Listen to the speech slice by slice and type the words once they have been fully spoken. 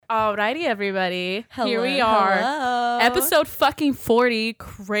Alrighty, everybody. Hello, Here we are. hello. Episode fucking 40.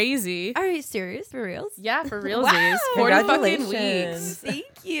 Crazy. Are you serious? For reals? Yeah, for realsies. Wow. 40 fucking Congratulations. weeks.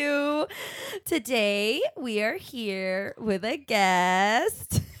 Thank you. Today we are here with a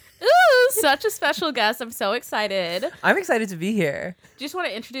guest. Ooh, such a special guest. I'm so excited. I'm excited to be here. Do you just want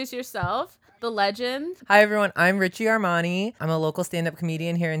to introduce yourself? The legend. Hi, everyone. I'm Richie Armani. I'm a local stand-up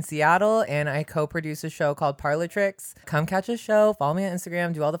comedian here in Seattle, and I co-produce a show called Parlor Tricks. Come catch a show. Follow me on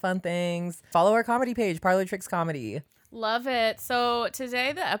Instagram. Do all the fun things. Follow our comedy page, Parlor Tricks Comedy. Love it. So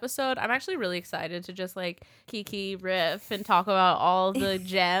today, the episode, I'm actually really excited to just like kiki riff and talk about all the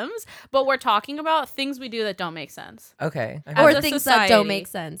gems, but we're talking about things we do that don't make sense Okay. As Or a things society. that don't make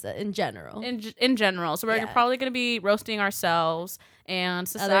sense in general. in general. So we're Yeah. probably going to be roasting ourselves and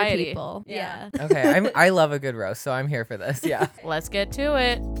Other society. people. Yeah. Okay. I love a good roast, so I'm here for this. Yeah. Let's get to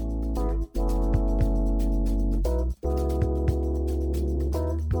it.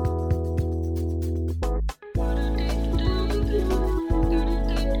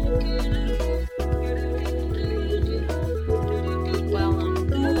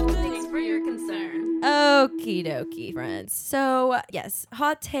 Thanks for your concern. Okie dokie, friends. So, yes,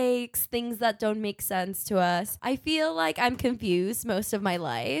 hot takes, things that don't make sense to us. I feel like I'm confused most of my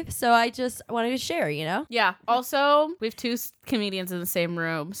life. So, I just wanted to share, you know? Yeah. Also, we have two comedians in the same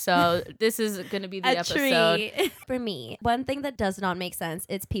room, so this is going to be the episode. treat. For me, one thing that does not make sense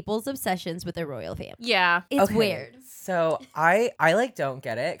is people's obsessions with the royal family. Yeah. It's Okay, weird. So I like don't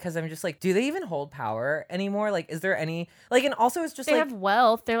get it because I'm just like, do they even hold power anymore? Like, is there any like, and also it's just They like, have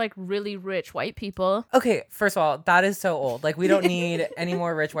wealth. They're like really rich white people. okay, first of all, that is so old. Like, we don't need any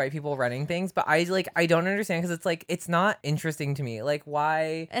more rich white people running things. But I don't understand because it's like, it's not interesting to me. Like,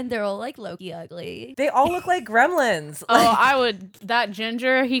 why? And they're all like Loki ugly. They all look like gremlins. Oh, Like, I would. That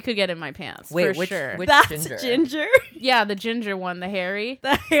ginger, he could get in my pants. wait, for which sure. That's ginger? Yeah, the ginger one, the hairy.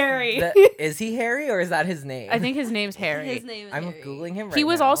 The hairy. Is he Harry or is that his name? I think his name's Harry. His name is I'm Harry. googling him right He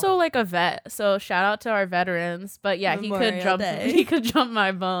was now. also like a vet, so shout out to our veterans. But yeah, he could Memorial jump. Day. He could jump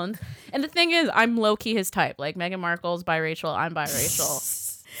my bones. And the thing is, I'm low key his type. Like Meghan Markle's biracial, I'm biracial.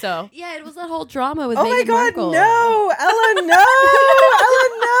 So Yeah, it was that whole drama with Oh my Meghan God, Markle. no, Ella, no, Ella,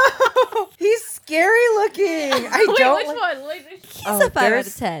 no. He's scary looking. I wait, don't. which like- one? Wait, He's a 5 out there's-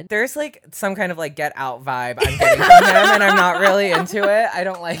 of 10. There's like some kind of like Get Out vibe I'm getting from him, and I'm not really into it. I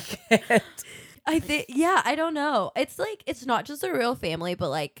don't like it. I think, yeah, I don't know. It's like, it's not just a real family, but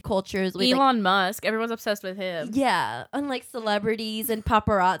like cultures with like, Elon Musk. Everyone's obsessed with him. yeah, unlike celebrities and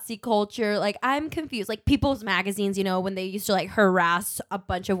paparazzi culture, like I'm confused. Like People's Magazines, you know, when they used to like harass a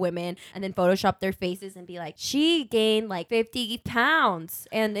bunch of women and then Photoshop their faces and be like, she gained like 50 pounds,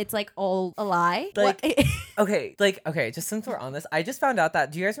 and it's like all a lie. Like- What? Okay, just since we're on this, I just found out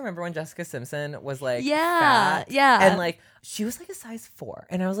that, do you guys remember when Jessica Simpson was like Yeah, fat? yeah. And like she was like a size 4,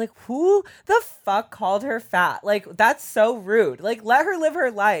 and I was like, who the fuck called her fat? Like, that's so rude. Like, let her live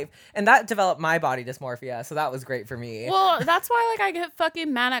her life. And that developed my body dysmorphia, so that was great for me. Well, that's why like I get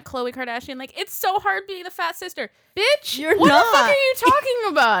fucking mad at Khloe Kardashian. Like, it's so hard being the fat sister. Bitch, You're what not. the fuck are you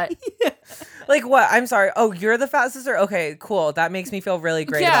talking about? Like, what? I'm sorry. Oh, you're the fat sister? Okay, cool. That makes me feel really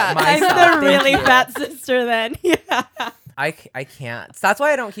great Yeah, about I'm myself. the Thank really you. fat sister then. Yeah. I can't. That's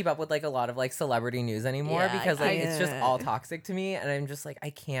why I don't keep up with like a lot of like celebrity news anymore, Yeah, because like I it's just all toxic to me, and I'm just like,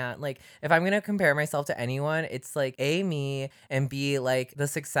 I can't. Like, if I'm gonna compare myself to anyone, it's like A, me, and B, like the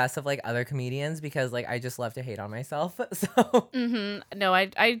success of like other comedians, because like I just love to hate on myself. So No,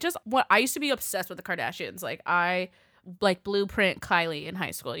 I used to be obsessed with the Kardashians. Like I like blueprint Kylie in high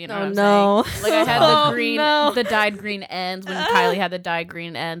school. You know what I'm no. saying? Like I had Oh, the green, no. the dyed green ends when Kylie had the dyed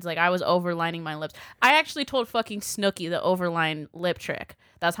green ends. Like I was overlining my lips. I actually told fucking Snooki the overline lip trick.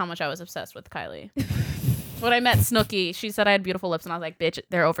 That's how much I was obsessed with Kylie. When I met Snooki, she said I had beautiful lips, and I was like, "Bitch,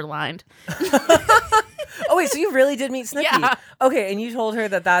 they're overlined." oh wait, so you really did meet Snooki? Yeah. Okay, and you told her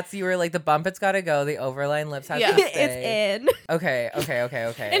that you were like, the bump it's gotta go, the overline lips have Yeah. to It's stay. in. Okay.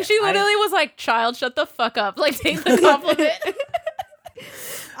 And she literally was like, "Child, shut the fuck up! Like, take the compliment."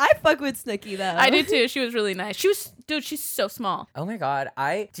 I fuck with Snooki though. I did too. She was really nice. Dude, she's so small. Oh my God.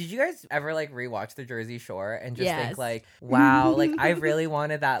 Did you guys ever like rewatch The Jersey Shore and just Yes. think like, wow, like I really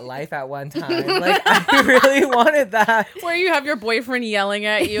wanted that life at one time. Like I really wanted that. Where you have your boyfriend yelling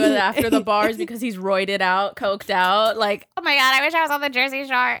at you after the bars because he's roided out, coked out. Like, oh my God, I wish I was on the Jersey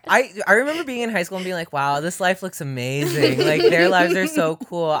Shore. I remember being in high school and being like, wow, this life looks amazing. Like their lives are so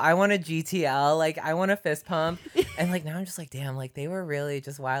cool. I want a GTL. Like I want a fist pump. And like now I'm just like, damn, like they were really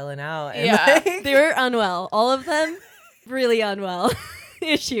just wilding out. And Yeah. like, They were unwell. All of them really unwell.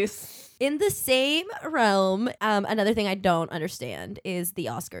 Issues. In the same realm, another thing I don't understand is the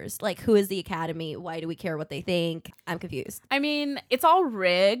Oscars. Like, who is the Academy? Why do we care what they think? I'm confused. I mean, it's all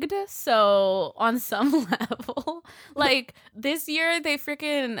rigged, so on some level, like this year they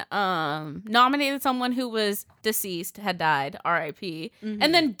freaking nominated someone who was deceased, had died, R.I.P.,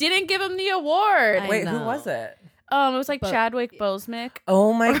 and then didn't give him the award. Wait, who know. was it? It was like Chadwick Boseman.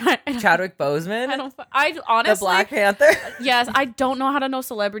 Oh my, Right. Chadwick Boseman, I honestly, the Black Panther. yes, I don't know how to know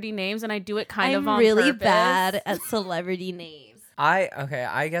celebrity names, and I do it kind of I'm on really purpose. bad at celebrity names.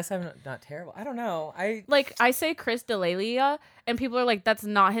 I guess I'm not terrible. I don't know. Like, I say Chris D'Elia, and people are like, that's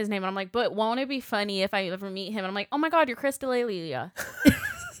not his name. And I'm like, but won't it be funny if I ever meet him? And I'm like, oh my God, you're Chris D'Elia.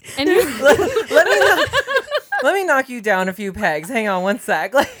 And you're let me knock you down a few pegs. Hang on one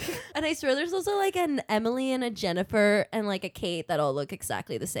sec. Like, And I swear there's also like an Emily and a Jennifer and like a Kate that all look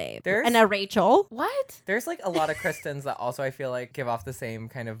exactly the same. There's- And a Rachel. what? there's like a lot of Kristens that also I feel like give off the same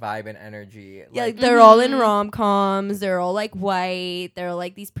kind of vibe and energy. Yeah, Like, they're all in rom-coms. They're all like white. They're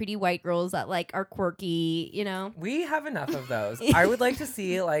like these pretty white girls that like are quirky, you know? we have enough of those. I would like to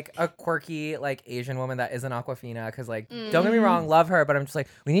see like a quirky like Asian woman that isn't Aquafina, because like don't get me wrong, love her, but I'm just like,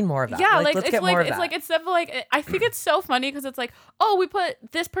 we need more of that. Yeah, like let's it's get like more of it's that. like instead of like I think it's so funny because it's like, oh, we put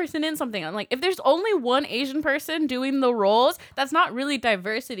this person in something. I'm like, if there's only one Asian person doing the roles, that's not really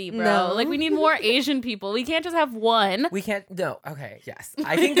diversity, bro. No. Like, we need more Asian people. We can't just have one. We can't. No. Okay. Yes.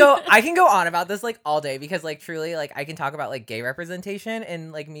 I can go. I can go on about this like all day, because like truly like I can talk about like gay representation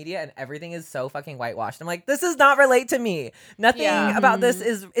in like media, and everything is so fucking whitewashed. I'm like, this does not relate to me. Nothing Yeah. about this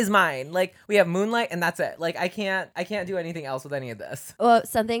is mine. Like, we have Moonlight and that's it. Like, I can't do anything else with any of this. Well,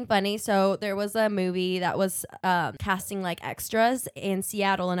 something funny. So there was a movie that was casting like extras in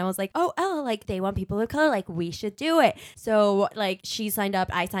Seattle, and I was like, oh, Ella, like they want people of color, like we should do it. So like she signed up,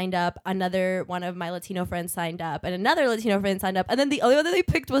 I signed up, another one of my Latino friends signed up, and another Latino friend signed up, and then the only one that they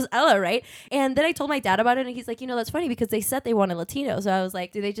picked was Ella, right? And then I told my dad about it, and he's like, you know, that's funny because they said they wanted Latino. So I was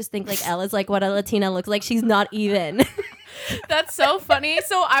like, do they just think like Ella's like what a Latina looks like? She's not even. That's so funny.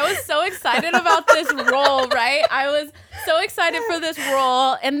 So I was so excited about this role, right? I was so excited for this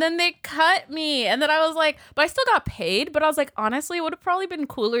role, and then they cut me, and then I was like, but I still got paid. But I was like, honestly, it would have probably been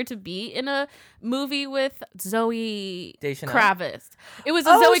cooler to be in a movie with Zoe Deschanel? Kravitz. It was a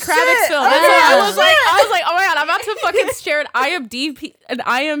Oh, Zoe shit! Kravitz film. Oh, And so yeah. I was like, oh my God, I'm about to fucking share an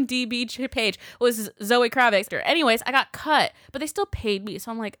IMDb page was Zoe Kravitz. Anyways, I got cut, but they still paid me,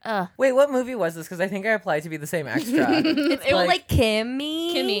 so I'm like, Wait, what movie was this? Because I think I applied to be the same extra. It was like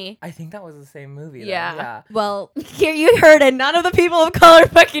Kimmy. Kimmy. I think that was the same movie. Then. Yeah. Yeah. Well, here you heard it. None of the people of color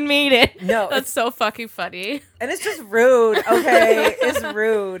fucking made it. No, That's so fucking funny. and it's just rude. Okay, it's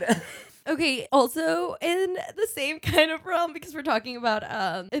rude. Okay, also in the same kind of realm, because we're talking about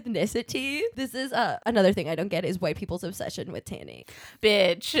ethnicity, this is another thing I don't get is white people's obsession with tanning.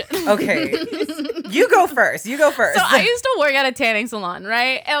 Bitch. Okay, you go first. You go first. So I used to work at a tanning salon,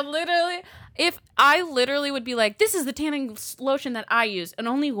 right? And literally would be like, this is the tanning lotion that I use. And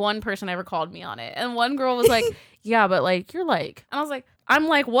only one person ever called me on it. And one girl was like, yeah, but like, you're like, and I was like, I'm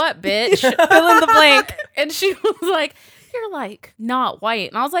like, what, bitch? Fill in the blank. And she was like, you're like not white.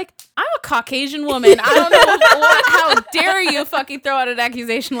 And I was like, I'm a Caucasian woman. I don't know how dare you fucking throw out an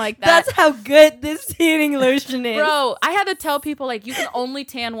accusation like that. That's how good this tanning lotion is. Bro, I had to tell people like you can only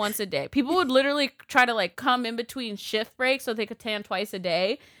tan once a day. People would literally try to like come in between shift breaks so they could tan twice a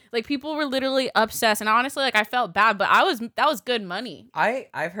day. Like, people were literally obsessed, and honestly, like, I felt bad, but that was good money.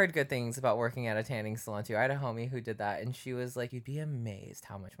 I've heard good things about working at a tanning salon too. I had a homie who did that, and she was like, "You'd be amazed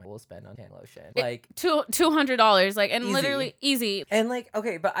how much money we'll spend on tan lotion." Like $200, like, and Easy. literally easy. And like,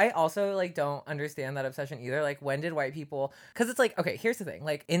 okay, but I also like don't understand that obsession either. Like, when did white people? Because it's like, okay, here's the thing.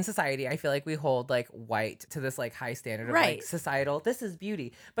 Like, in society, I feel like we hold like white to this like high standard of Right. like societal. This is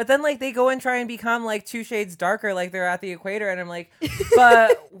beauty, but then like they go and try and become like 2 shades darker, like they're at the equator, and I'm like,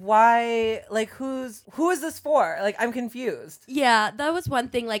 but why? Like, who is this for? Like, I'm confused. Yeah, that was one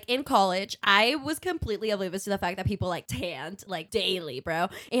thing. Like in college, I was completely oblivious to the fact that people like tanned like daily, bro.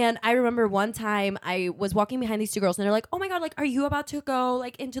 And I remember one time I was walking behind these two girls and they're like, "Oh my God, like, are you about to go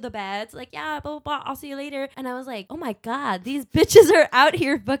like into the beds?" Like, "Yeah, blah, blah, blah. I'll see you later." And I was like, "Oh my God, these bitches are out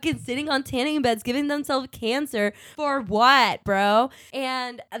here fucking sitting on tanning beds, giving themselves cancer for what, bro?"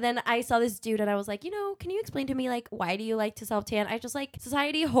 And then I saw this dude and I was like, can you explain to me, like, why do you like to self tan? I just like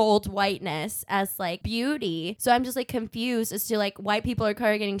society holds whiteness as like beauty. So I'm just like confused as to like white people are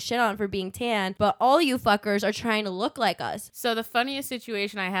kind of getting shit on for being tan, but all you fuckers are trying to look like us. So the funniest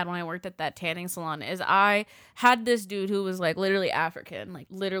situation I had when I worked at that tanning salon is I had this dude who was like literally African, like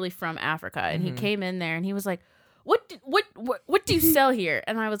literally from Africa. And he came in there and he was like, what do you sell here?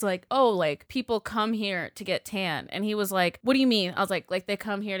 And I was like, oh, like people come here to get tan. And he was like, what do you mean? I was like they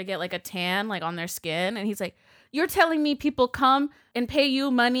come here to get like a tan like on their skin. And he's like, you're telling me people come and pay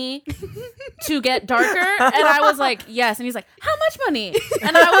you money to get darker? And I was like, yes. And he's like, how much money?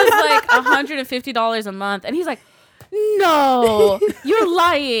 And I was like, $150 a month. And he's like, no, you're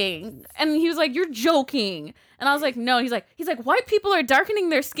lying. And he was like, you're joking. And I was like, no. He's like, white people are darkening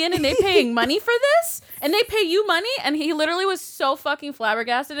their skin and they paying money for this? And they pay you money? And he literally was so fucking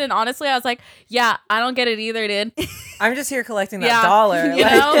flabbergasted. And honestly, I was like, yeah, I don't get it either, dude. I'm just here collecting that dollar. You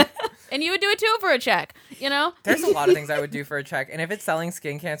know? And you would do it too for a check, you know? There's a lot of things I would do for a check. And if it's selling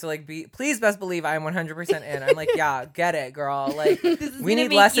skin cancer, like, please best believe I'm 100% in. I'm like, yeah, get it, girl. Like, we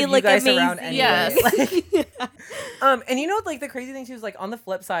need less of you guys around anyway. Yes. Like, and you know, like, the crazy thing too is, like, on the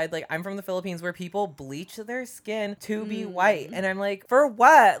flip side, like, I'm from the Philippines where people bleach their skin to be white. And I'm like, for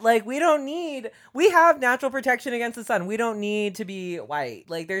what? Like, we have natural protection against the sun. We don't need to be white.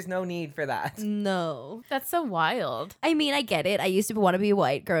 Like, there's no need for that. No. That's so wild. I mean, I get it. I used to want to be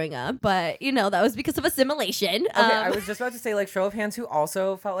white growing up. But, you know, that was because of assimilation. Okay, I was just about to say, like, show of hands who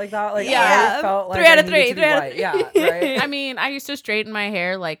also felt like that. Like, yeah. I felt like 3 out of I needed 3. to be white. Yeah, right? I mean, I used to straighten my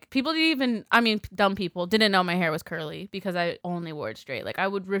hair. Like, people didn't even, dumb people didn't know my hair was curly because I only wore it straight. Like, I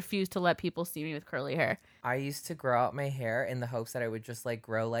would refuse to let people see me with curly hair. I used to grow out my hair in the hopes that I would just, like,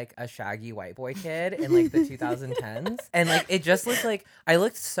 grow like a shaggy white boy kid in, like, the 2010s. And, like, it just looked like, I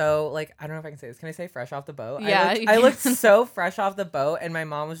looked so, like, I don't know if I can say this. Can I say fresh off the boat? Yeah. I looked so fresh off the boat, and my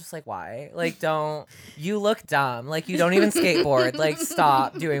mom was just like, why? Like, you look dumb. Like, you don't even skateboard. Like,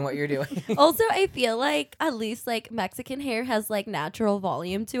 stop doing what you're doing. Also, I feel like at least, like, Mexican hair has, like, natural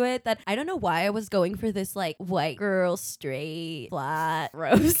volume to it that I don't know why I was going for this, like, white girl, straight, flat,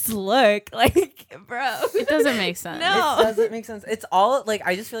 rose look. Like, bro. It doesn't make sense. No. It doesn't make sense. It's all, like,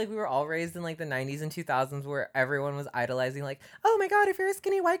 I just feel like we were all raised in, like, the 90s and 2000s where everyone was idolizing, like, oh my God, if you're a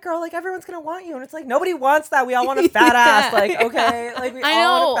skinny white girl, like, everyone's gonna want you. And it's like, nobody wants that. We all want a fat ass. Like, okay. Like, we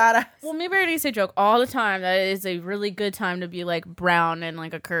all want a fat ass. Well, maybe I already say joke all the time that it is a really good time to be, like, brown and,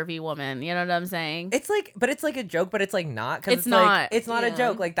 like, a curvy woman. You know what I'm saying? It's like, but it's like a joke, but it's like not. Cause It's not. Like, it's not a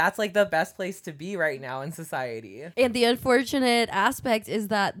joke. Like, that's like the best place to be right now in society. And the unfortunate aspect is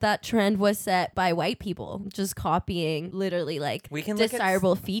that trend was set by white people, just copying literally like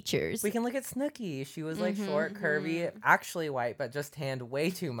desirable features. We can look at Snooki. She was like short, curvy, actually white, but just tanned way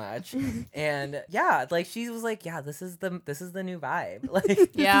too much. And yeah, like she was like, yeah, this is the new vibe.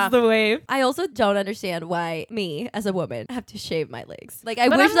 Like, yeah, this is the wave. I also don't understand why me as a woman have to shave my legs. Like, I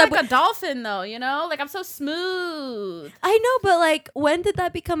but wish I'm that like a dolphin though, you know? Like, I'm so smooth. I know, but like, when did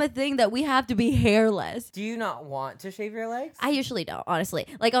that become a thing that we have to be hairless? do you not want to shave your legs? I usually don't, honestly.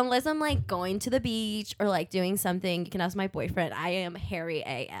 Like, unless I'm like going to the beach or like doing something, you can ask my boyfriend. I am hairy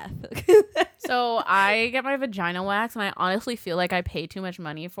AF. So I get my vagina waxed, and I honestly feel like I pay too much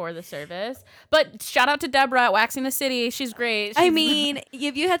money for the service. But shout out to Deborah at Waxing the City. She's great. I mean,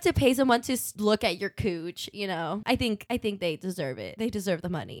 if you had to pay someone to look at your cooch, you know, I think they deserve it. They deserve the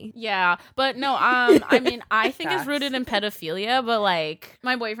money. Yeah, but no, I mean, I think it's rooted in pedophilia, but like,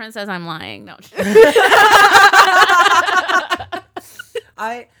 my boyfriend says I'm lying. No.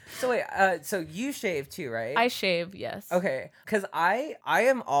 So you shave too, right? I shave, yes. Okay, because I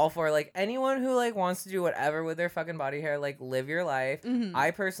am all for like anyone who like wants to do whatever with their fucking body hair, like live your life.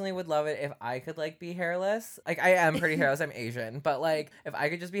 I personally would love it if I could like be hairless. Like, I am pretty hairless. I'm Asian, but like if I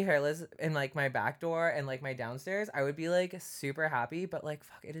could just be hairless in like my back door and like my downstairs, I would be like super happy. But like,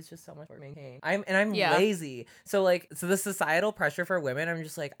 fuck, it is just so much work to maintain. I'm lazy. So the societal pressure for women, I'm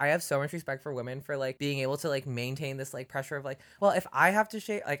just like, I have so much respect for women for like being able to like maintain this like pressure of like, well, if I have to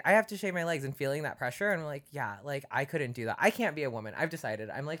shave, like I have to shave my legs and feeling that pressure, and I'm like, yeah, like I couldn't do that. I can't be a woman. I've decided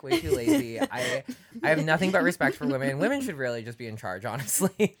I'm like way too lazy. I have nothing but respect for women. Women should really just be in charge,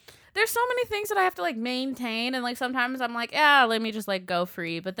 honestly. There's so many things that I have to like maintain, and like sometimes I'm like, yeah, let me just like go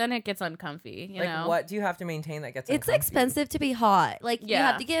free, but then it gets uncomfy, you know? What do you have to maintain that gets It's uncomfy? expensive to be hot. Like, you Yeah.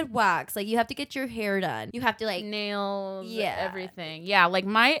 have to get wax. Like, you have to get your hair done. You have to like Nails, Yeah. everything. Yeah, like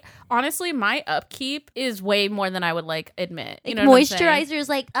my upkeep is way more than I would like admit. You like, know what I'm saying? moisturizer is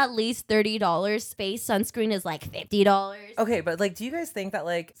like at least $30. Face sunscreen is like $50. Okay, but like, do you guys think that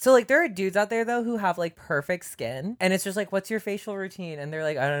like, so like there are dudes out there though who have like perfect skin, and it's just like, what's your facial routine? And they're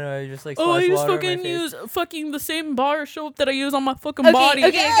like, I don't know, I just like splash water on my face. fucking the same bar soap that I use on my fucking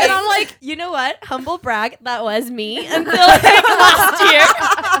Okay. And I'm like, You know what? Humble brag, that was me until like last year.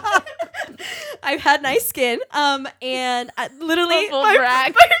 I've had nice skin. And literally Humble my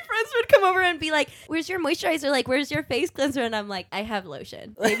brag. friends would come over and be like, where's your moisturizer? Like, where's your face cleanser? And I'm like, I have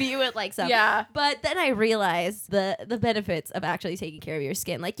lotion. Maybe you would like some. Yeah. But then I realized the benefits of actually taking care of your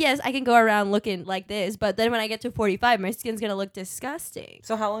skin. Like, yes, I can go around looking like this, but then when I get to 45, my skin's gonna look disgusting.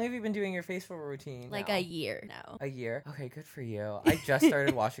 So how long have you been doing your facial routine? Like now? a year now. A year? Okay, good for you. I just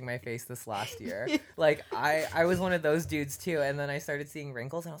started washing my face this last year. Like I was one of those dudes too, and then I started seeing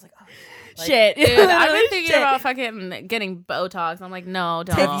wrinkles and I was like, oh like, Shit. Dude, I've been thinking Shit. about fucking getting Botox. I'm like, no,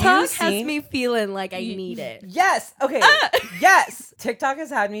 don't. TikTok? TikTok you has seen- me feeling like I need it. Yes. Okay. Yes. TikTok has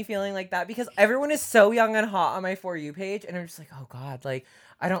had me feeling like that because everyone is so young and hot on my For You page, and I'm just like, oh God, like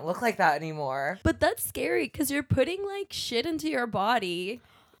I don't look like that anymore. But that's scary because you're putting like shit into your body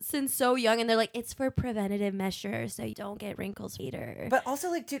since so young, and they're like, it's for preventative measures so you don't get wrinkles later. But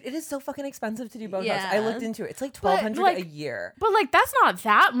also, like, dude, it is so fucking expensive to do Botox. Yeah. I looked into it. It's like But, $1,200 like- a year. But like that's not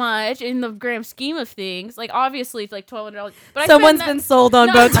that much in the grand scheme of things. Like obviously it's like $1,200. But Someone's I been sold on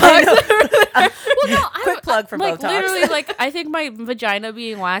No, Botox. well, no, Quick plug for like Botox. literally like I think my vagina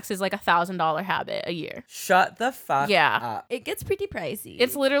being waxed is like $1,000 habit a year. Shut the fuck Yeah. up. It gets pretty pricey.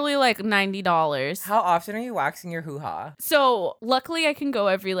 It's literally like $90. How often are you waxing your hoo-ha? So luckily I can go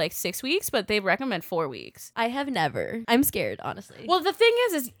every like 6 weeks, but they recommend 4 weeks. I have never. I'm scared, honestly. Well, the thing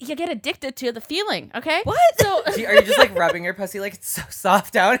is you get addicted to the feeling. Okay. What? So Are you just like rubbing your pussy like it's so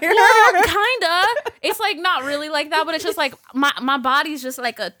soft down here? well, kinda. It's like not really like that, but it's just like my body's just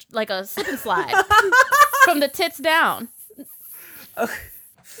like a slip and slide from the tits down.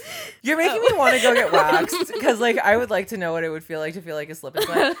 You're making me want to go get waxed because like I would like to know what it would feel like to feel like a slip and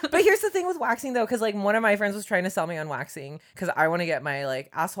slide. But here's the thing with waxing though, because like one of my friends was trying to sell me on waxing because I want to get my like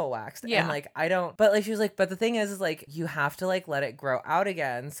asshole waxed. Yeah. And like I don't. But like she was like, but the thing is like you have to like let it grow out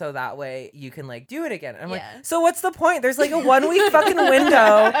again so that way you can like do it again. And I'm Yeah. like, so what's the point? There's like a 1 week fucking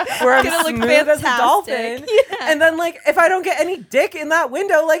window where I'm Gonna look smooth as a fantastic. dolphin. Yeah. And then like if I don't get any dick in that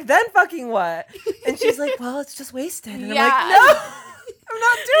window, like then fucking what? And she's like, well, it's just wasted. And Yeah. I'm like, no. I'm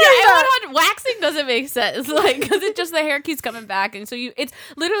not doing that. Everyone waxing doesn't make sense, like because it just the hair keeps coming back, and so it's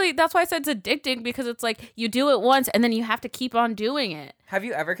literally that's why I said it's addicting because it's like you do it once and then you have to keep on doing it. Have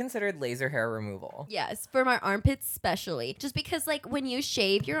you ever considered laser hair removal? Yes, for my armpits especially. Just because like when you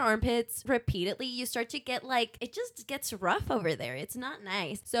shave your armpits repeatedly, you start to get like, it just gets rough over there. It's not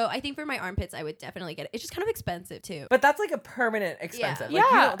nice. So I think for my armpits, I would definitely get it. It's just kind of expensive too. But that's like a permanent expensive. Like, Yeah.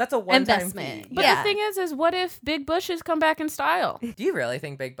 you know, that's a one-time Investment. fee. But Yeah. the thing is what if big bushes come back in style? Do you really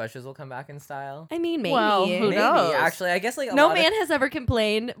think big bushes will come back in style? I mean, maybe. Well, who Maybe, knows? actually. I guess like a No lot man has ever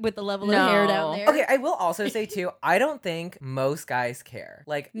complained with the level of hair down there. Okay, I will also say too, I don't think most guys care.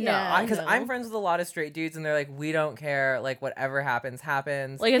 Like, No. because no. I'm friends with a lot of straight dudes and they're like, we don't care. Like, whatever happens,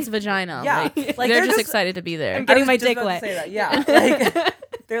 happens. Like it's vagina. Yeah. Like, Like, they're they're just just- excited to be there. I'm getting I was my just dick about to wet. say that. Yeah. Like,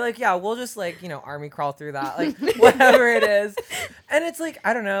 they're like, yeah, we'll just like, army crawl through that, like whatever it is. And it's like,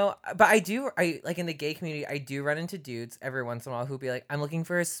 I don't know. But I like in the gay community, I do run into dudes every once in a while who be like, I'm looking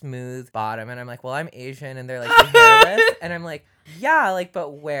for a smooth bottom. And I'm like, well, I'm Asian. And they're like, you're hairless. And I'm like, yeah, like, but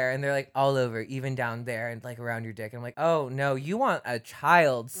where? And they're like, all over, even down there and like around your dick. And I'm like, oh no, you want a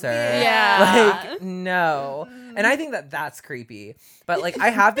child, sir. Yeah. Like, no. And I think that that's creepy. But like, I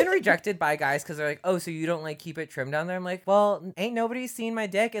have been rejected by guys because they're like, oh, so you don't like keep it trimmed down there? I'm like, well, ain't nobody seen my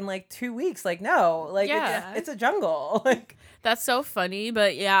dick in like 2 weeks. Like, no, like Yeah. it's a jungle. Like, That's so funny,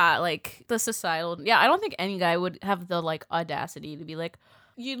 but yeah, like the societal. Yeah, I don't think any guy would have the like audacity to be like,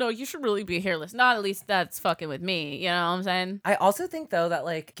 you should really be hairless. Not at least that's fucking with me. You know what I'm saying? I also think though that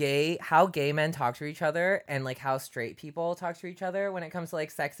like how gay men talk to each other and like how straight people talk to each other when it comes to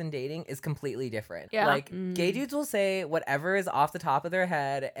like sex and dating is completely different. Yeah. Like gay dudes will say whatever is off the top of their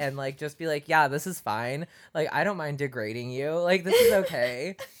head and like just be like, yeah, this is fine. Like, I don't mind degrading you. Like, this is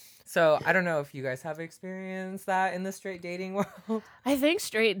okay. So I don't know if you guys have experienced that in the straight dating world. I think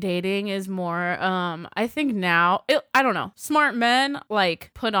straight dating is more. I think now, I don't know. Smart men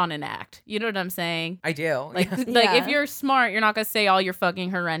like put on an act. You know what I'm saying? I do. Like, Yeah. like if Yeah. you're smart, you're not gonna say all your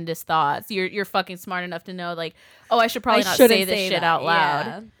fucking horrendous thoughts. You're fucking smart enough to know, like, oh, I should probably not say this shit out loud.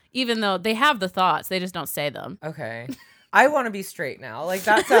 Yeah. Even though they have the thoughts, they just don't say them. Okay. I want to be straight now. Like,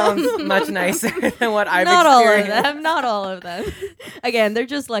 that sounds much nicer than what I've Not all of experienced. them. Not all of them. Again, they're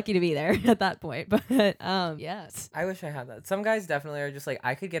just lucky to be there at that point. But yes. I wish I had that. Some guys definitely are just like,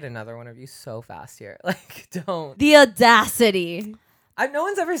 I could get another one of you so fast here. Like, don't. The audacity. No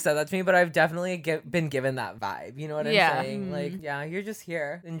one's ever said that to me, but I've definitely been given that vibe. You know what I'm Yeah. saying? Like, yeah, you're just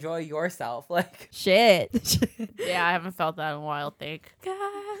here. Enjoy yourself. Like, Shit. Yeah, I haven't felt that in a while. Thank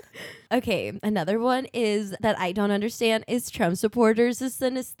God. Okay, another one is that I don't understand is Trump supporters is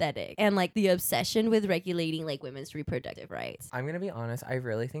an aesthetic and like the obsession with regulating like women's reproductive rights. I'm gonna be honest. I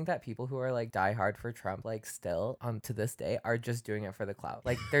really think that people who are like die hard for Trump, like still to this day, are just doing it for the clout.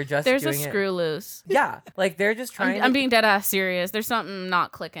 Like they're just There's a doing screw loose. Yeah, like they're just trying. I'm being dead ass serious. There's something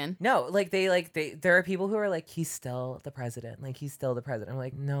not clicking. No, like they there are people who are like, he's still the president. Like he's still the president. I'm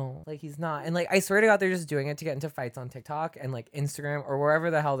like, no, like he's not. And like I swear to God, they're just doing it to get into fights on TikTok and like Instagram or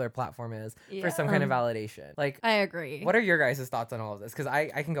wherever the hell their platform is for some kind of validation. Like I agree. what are your guys' thoughts on all of this? Because I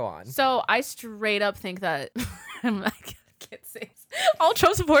can go on. So I straight up think that I'm like, I can't say this. All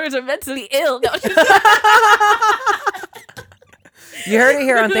Trump supporters are mentally ill. No, You heard it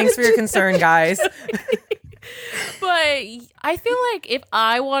here on Thanks for Your Concern, guys. but I feel like if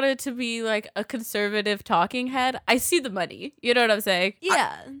I wanted to be like a conservative talking head, I see the money. You know what I'm saying?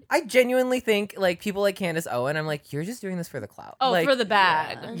 Yeah. I genuinely think like people like Candace Owen, I'm like, you're just doing this for the clout. Oh, like, for the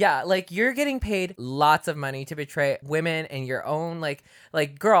bag. Yeah, like you're getting paid lots of money to betray women and your own like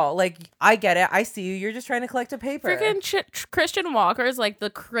girl, like I get it. I see you. You're just trying to collect a paper. Freaking Christian Walker is like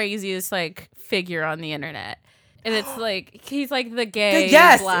the craziest like figure on the internet. And it's like he's like the gay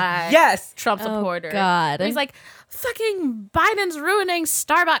black Trump supporter. Oh, God. And he's like, fucking Biden's ruining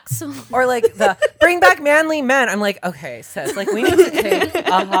Starbucks. Or like the bring back manly men. I'm like, okay, sis, like we need to take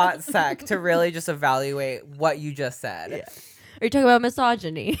a hot sec to really just evaluate what you just said. Yeah. Are you talking about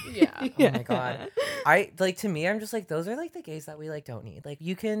misogyny? Yeah. Oh my God. I like, to me, I'm just like, those are like the gays that we like don't need. Like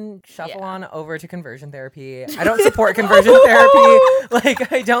you can shuffle on over to conversion therapy. I don't support conversion therapy.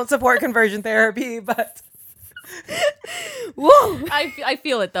 Like I don't support conversion therapy, but Whoa. I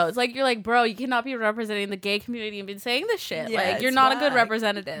feel it though. It's like you're like, bro, you cannot be representing the gay community and been saying this shit. Yeah, like you're it's not a good whack.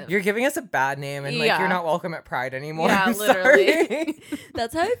 representative. you're giving us a bad name and like Yeah. you're not welcome at Pride anymore. Yeah, I'm literally. sorry.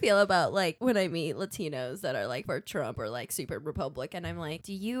 That's how I feel about like when I meet Latinos that are like for Trump or like super Republican. I'm like,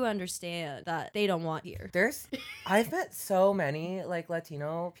 do you understand that they don't want here? I've met so many like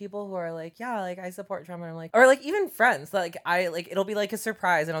Latino people who are like, yeah, like I support Trump, and I'm like, or like even friends, like I like it'll be like a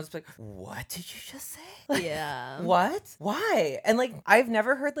surprise, and I'll just be like, what did you just say? Like, Yeah. what? Why? And like I've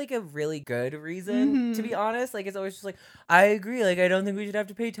never heard like a really good reason, to be honest. Like it's always just like, I agree, like I don't think we should have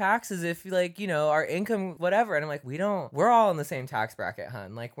to pay taxes if like, you know, our income whatever. And I'm like, we're all in the same tax bracket,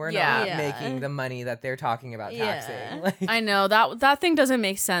 hun. Like we're not Yeah. making the money that they're talking about taxing. Yeah. Like I know that thing doesn't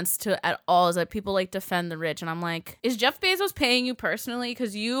make sense to at all. Is that people like defend the rich, and I'm like, is Jeff Bezos paying you personally?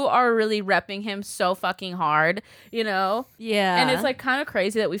 Because you are really repping him so fucking hard, you know? Yeah. And it's like kind of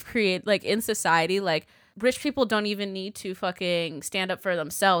crazy that we've created like in society like rich people don't even need to fucking stand up for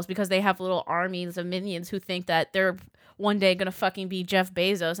themselves because they have little armies of minions who think that they're one day gonna fucking be Jeff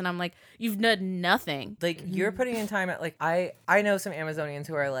Bezos. And I'm like, you've done nothing. like you're putting in time at like I know some Amazonians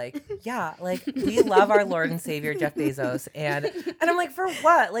who are like, yeah, like we love our Lord and Savior Jeff Bezos, and I'm like, for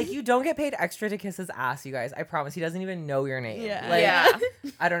what? Like you don't get paid extra to kiss his ass, you guys. I promise. He doesn't even know your name. Yeah. Like,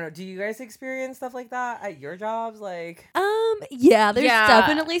 Yeah. I don't know. Do you guys experience stuff like that at your jobs? Like yeah, there's Yeah.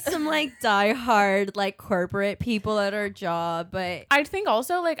 definitely some like diehard like corporate people at our job, but I think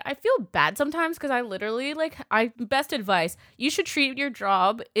also like I feel bad sometimes because I literally like best advice, you should treat your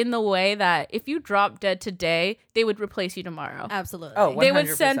job in the way that if you drop dead today, they would replace you tomorrow. absolutely. Oh, They would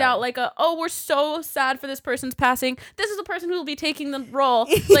send 100%. out like we're so sad for this person's passing. This is the person who will be taking the role,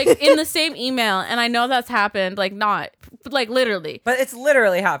 like in the same email. And I know that's happened, like not, but like literally. but it's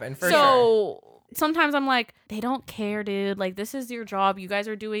literally happened for sure. So sometimes I'm like, they don't care, dude. Like this is your job. You guys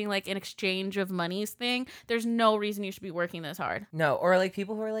are doing like an exchange of monies thing. There's no reason you should be working this hard. No, or like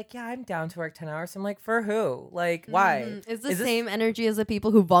people who are like, yeah, I'm down to work 10 hours. I'm like, for who? Like, why? It's the Is this- same energy as the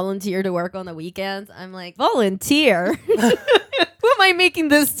people who volunteer to work on the weekends. I'm like, volunteer? Who am I making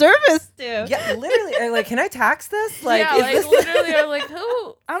this service to? Yeah, literally. Like, can I tax this? Like, yeah, is like this- literally, I'm like,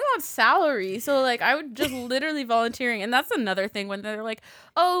 who? I'm on salary, so like, I would just literally volunteering, and that's another thing when they're like,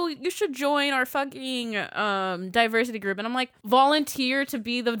 oh, you should join our fucking diversity group, and I'm like, volunteer to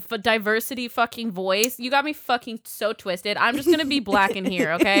be the diversity fucking voice. You got me fucking so twisted. I'm just gonna be black in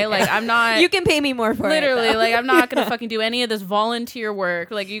here, okay? Like, I'm not. You can pay me more for literally, it. though. like, I'm not gonna fucking do any of this volunteer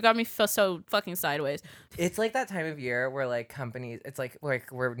work. Like, you got me so fucking sideways. It's like that time of year where like companies, it's like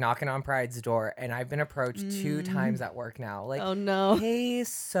we're knocking on Pride's door, and I've been approached 2 times at work now. Like, Oh no. hey,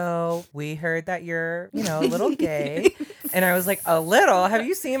 so we heard that you're, you know, a little gay. And I was like, a little? Have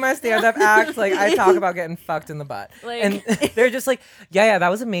you seen my stand-up act? Like, I talk about getting fucked in the butt. Like- and they're just like, yeah, that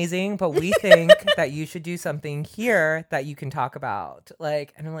was amazing, but we think that you should do something here that you can talk about.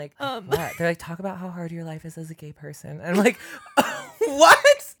 Like, and I'm like, what? They're like, talk about how hard your life is as a gay person. And I'm like,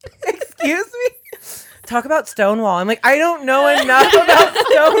 what? Excuse me? Talk about Stonewall. I'm like, I don't know enough about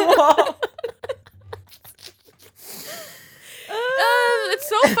Stonewall. it's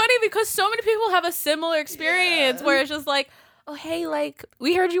so funny because so many people have a similar experience where it's just like, oh, hey, like,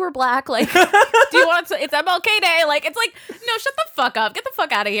 we heard you were black. Like, do you want to? It's MLK Day. Like, it's like, no, shut the fuck up. Get the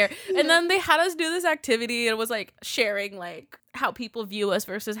fuck out of here. And then they had us do this activity. And it was like sharing, like, how people view us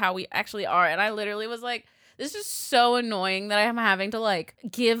versus how we actually are. And I literally was like, this is so annoying that I'm having to, like,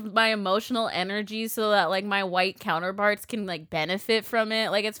 give my emotional energy so that, like, my white counterparts can, like, benefit from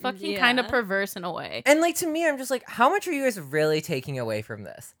it. Like, it's fucking kind of perverse in a way. And, like, to me, I'm just like, how much are you guys really taking away from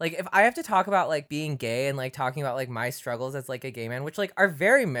this? Like, if I have to talk about, like, being gay and, like, talking about, like, my struggles as, like, a gay man, which, like, are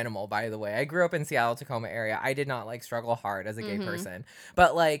very minimal, by the way. I grew up in Seattle, Tacoma area. I did not, like, struggle hard as a gay person.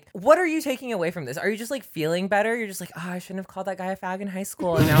 But, like, what are you taking away from this? Are you just, like, feeling better? You're just like, oh, I shouldn't have called that guy a fag in high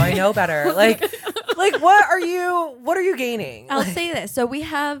school, and now I know better. Like, what are you gaining? I'll say this. So we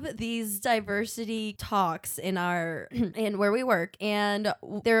have these diversity talks in where we work, and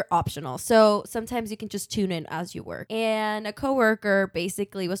they're optional. So sometimes you can just tune in as you work. And a coworker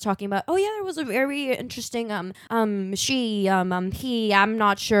basically was talking about, oh yeah, there was a very interesting he, I'm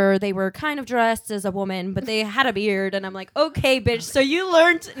not sure. They were kind of dressed as a woman, but they had a beard. And I'm like, okay, bitch. So you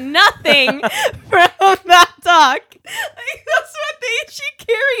learned nothing from that talk. Like, that's what she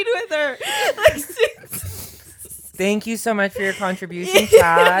carried with her. Like, Thank you so much for your contribution,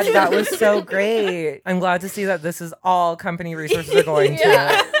 Chad. That was so great. I'm glad to see that this is all company resources are going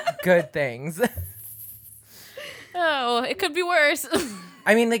to good things. Oh, it could be worse.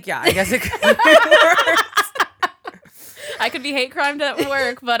 I mean, like, yeah, I guess it could be worse. I could be hate crimed at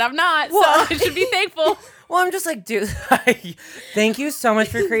work, but I'm not, Well, so I should be thankful. Well, I'm just like, dude, thank you so much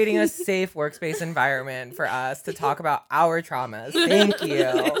for creating a safe workspace environment for us to talk about our traumas. Thank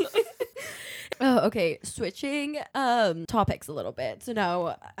you. Oh, okay. Switching topics a little bit. So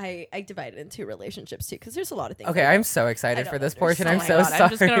now I divided into relationships too, because there's a lot of things. Okay, I'm so excited for this portion. Oh I'm my so God, sorry. I'm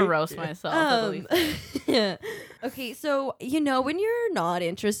just gonna roast myself. I believe. Yeah. Okay, so when you're not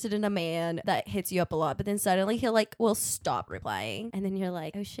interested in a man that hits you up a lot, but then suddenly he'll will stop replying, and then you're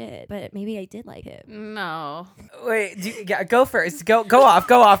like, oh shit, but maybe I did like him. No. Wait, go first. Go off.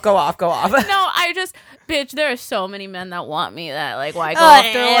 No, I just, bitch, there are so many men that want me that, like, why go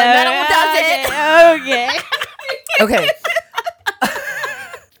after one that does it? Okay.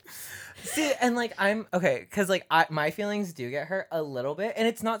 See, and like I'm okay, because like my feelings do get hurt a little bit, and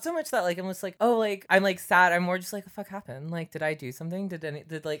it's not so much that like I'm just like, oh, like I'm like sad. I'm more just like, the fuck happened? Like, did I do something?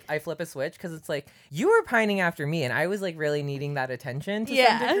 Did like I flip a switch? Because it's like you were pining after me, and I was like really needing that attention to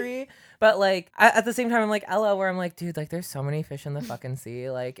some degree. But like at the same time, I'm like Ella, where I'm like, dude, like there's so many fish in the fucking sea,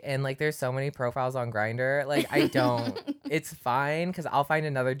 like, and like there's so many profiles on Grindr. Like I don't. It's fine because I'll find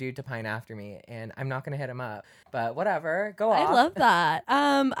another dude to pine after me, and I'm not gonna hit him up. But whatever, go off. I love that.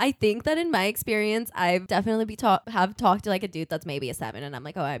 I think that in my experience, I've definitely have talked to like a dude that's maybe a 7, and I'm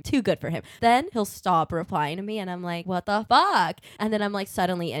like, oh, I'm too good for him. Then he'll stop replying to me, and I'm like, what the fuck? And then I'm like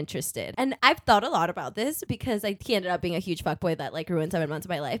suddenly interested. And I've thought a lot about this because he ended up being a huge fuckboy that like ruined 7 months of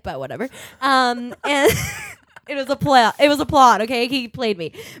my life, but whatever. And it was a plot. It was a plot. Okay, he played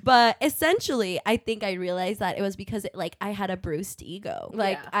me. But essentially, I think I realized that it was because I had a bruised ego.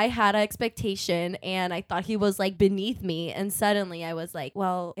 Like I had an expectation, and I thought he was like beneath me. And suddenly, I was like,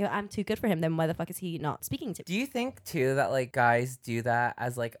 well, I'm too good for him. Then why the fuck is he not speaking to me? Do you think too that like guys do that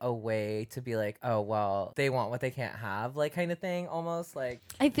as like a way to be like, oh well, they want what they can't have, like kind of thing, almost like?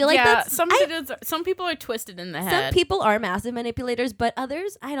 I feel like that's some people are twisted in the head. Some people are massive manipulators, but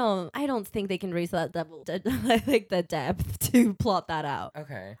others, I don't think they can raise that level. I think the depth to plot that out.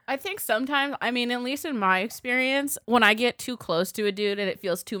 Okay. I think sometimes, I mean, at least in my experience, when I get too close to a dude and it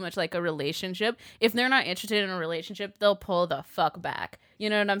feels too much like a relationship, if they're not interested in a relationship, they'll pull the fuck back. You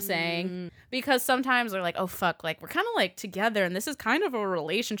know what I'm saying? Because sometimes they're like, oh, fuck, like, we're kind of, like, together, and this is kind of a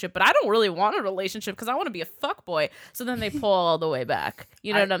relationship, but I don't really want a relationship because I want to be a fuckboy. So then they pull all the way back.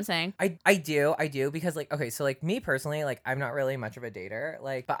 You know what I'm saying? I do, because, like, okay, so, like, me personally, like, I'm not really much of a dater,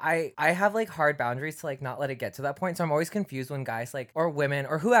 like, but I have, like, hard boundaries to, like, not let it get to that point. So I'm always confused when guys, like, or women,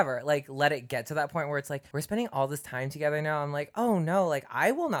 or whoever, like, let it get to that point where it's, like, we're spending all this time together now. I'm like, oh, no, like,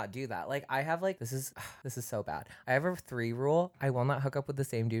 I will not do that. Like, I have, like, this is so bad. I have a 3 rule. I will not hook up with the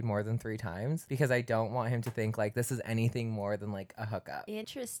same dude more than 3 times because I don't want him to think like this is anything more than like a hookup.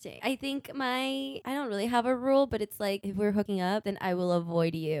 Interesting. I think I don't really have a rule, but it's like if we're hooking up, then I will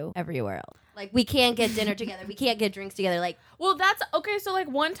avoid you everywhere else. Like we can't get dinner together. We can't get drinks together. Like, well, that's okay. So like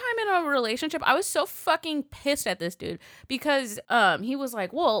one time in a relationship, I was so fucking pissed at this dude because he was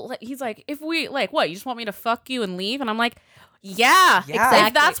like, well, he's like, if we like, what, you just want me to fuck you and leave? And I'm like, yeah, exactly.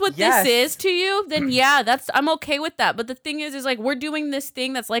 If that's what this is to you, then I'm okay with that. But the thing is like we're doing this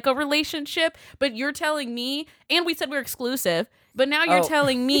thing that's like a relationship, but you're telling me, and we said we're exclusive, But now you're Oh.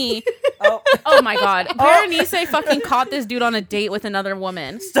 telling me, Oh, oh my God, Berenice fucking caught this dude on a date with another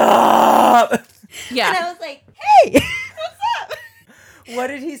woman. stop! And Yeah. I was like, hey, what's up? What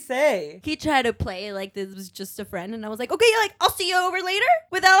did he say? He tried to play like this was just a friend, and I was like, okay, like I'll see you over later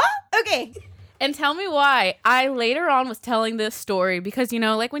with Ella. Okay. And tell me why I later on was telling this story because, you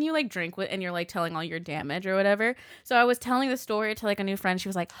know, like when you like drink with and you're like telling all your damage or whatever. So I was telling the story to like a new friend. She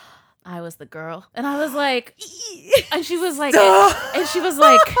was like, I was the girl. And I was like, and she was like, and she was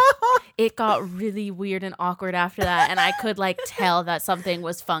like, it got really weird and awkward after that. And I could like tell that something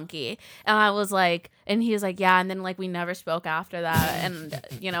was funky. And I was like, and he was like, yeah. And then like we never spoke after that. And,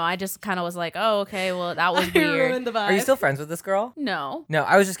 you know, I just kind of was like, oh, okay, well, that was weird. Ruined the vibe. Are you still friends with this girl? No. No,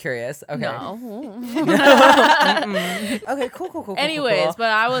 I was just curious. Okay. No. Okay, cool. Anyways, cool.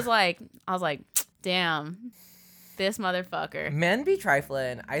 but I was like, damn, this motherfucker. Men be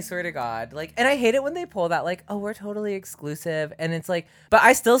trifling, I swear to God. Like, and I hate it when they pull that, like, oh, we're totally exclusive. And it's like, but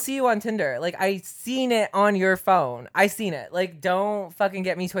I still see you on Tinder. Like, I seen it on your phone. I seen it. Like, don't fucking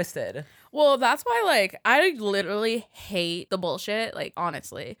get me twisted. Well, that's why, like, I literally hate the bullshit. Like,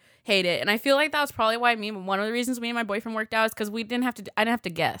 honestly, hate it. And I feel like that's probably why one of the reasons me and my boyfriend worked out is because I didn't have to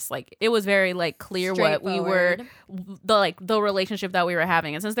guess. Like, it was very, like, clear what we were, the relationship that we were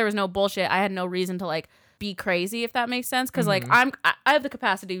having. And since there was no bullshit, I had no reason to, like, be crazy, if that makes sense. Because, like, I have the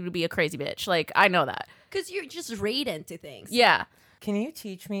capacity to be a crazy bitch. Like, I know that. Because you're just read into things. Yeah. Can you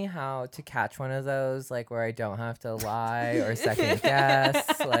teach me how to catch one of those, like, where I don't have to lie or second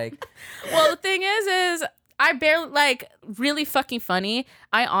guess? Like, Well, the thing is I barely, like, really fucking funny.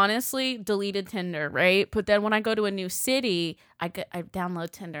 I honestly deleted Tinder, right? But then when I go to a new city, I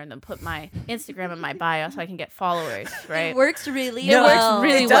download Tinder and then put my Instagram in my bio so I can get followers, right? It works really It well. works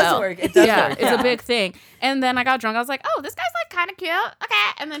really it does well. work. It does Yeah, work. it's a big thing. And then I got drunk. I was like, oh, this guy's like kind of cute. Okay.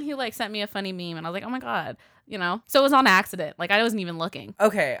 And then he like sent me a funny meme and I was like, oh my God, you know? So it was on accident. Like I wasn't even looking.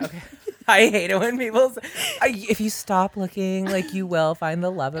 Okay. I hate it when people say, if you stop looking, like, you will find the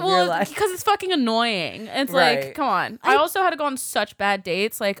love of your Well, life. because it's fucking annoying. It's Right. like, come on. I also had to go on such bad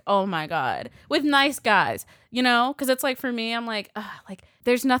dates. Like, oh my God. With nice guys, you know? Because it's like, for me, I'm like, like,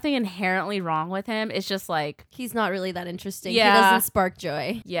 there's nothing inherently wrong with him. It's just like, He's not really that interesting. Yeah. He doesn't spark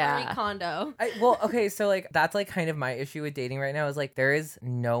joy. Yeah. Marie Kondo. Well, okay, so like that's like kind of my issue with dating right now is like there is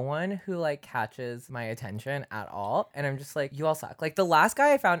no one who like catches my attention at all, and I'm just like, you all suck. Like the last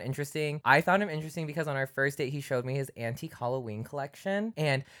guy I found him interesting because on our first date he showed me his antique Halloween collection,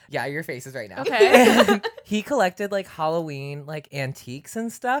 and yeah, your face is right now. okay. And he collected like Halloween like antiques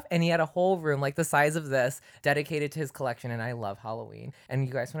and stuff, and he had a whole room like the size of this dedicated to his collection, and I love Halloween. And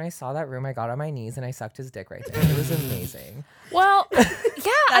you guys, when I saw that room, I got on my knees and I sucked his dick right there. It was amazing. Well, yeah,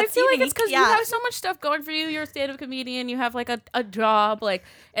 I That's feel like it's unique, because you yeah. have so much stuff going for you. You're a stand-up comedian. You have like a job, like,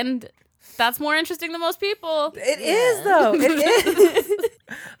 and that's more interesting than most people. It is though. It is.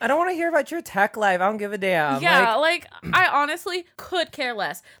 I don't want to hear about your tech life. I don't give a damn. Yeah, like I honestly could care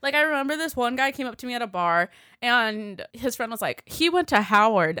less. Like I remember this one guy came up to me at a bar and his friend was like, he went to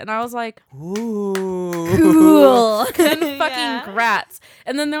Howard, and I was like, Ooh. Cool. fucking Yeah. grats.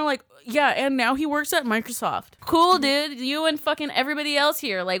 And then they're like, yeah, and now he works at Microsoft. Cool, dude. You and fucking everybody else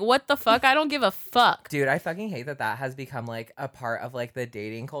here. Like, what the fuck? I don't give a fuck. Dude, I fucking hate that has become like a part of like the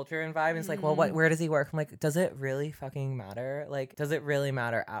dating culture and vibe. It's like, well, where does he work? I'm like, does it really fucking matter? Like, does it really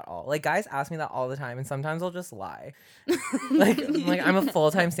matter at all? Like, guys ask me that all the time, and sometimes I'll just lie. like I'm a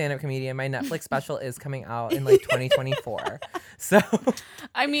full-time stand-up comedian. My Netflix special is coming out in like 2024. So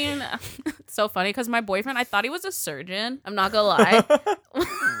I mean, it's so funny because my boyfriend, I thought he was a surgeon. I'm not gonna lie.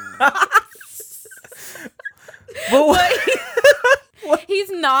 but He's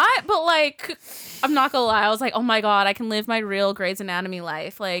not, but like, I'm not gonna lie. I was like, oh my God, I can live my real Grey's Anatomy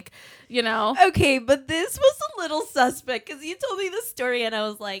life. Like, you know? Okay, but this was a little suspect because you told me the story and I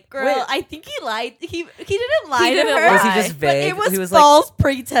was like, girl, Wait. I think he lied. He didn't lie He to didn't her. lie. was he just But vague? it was, He was false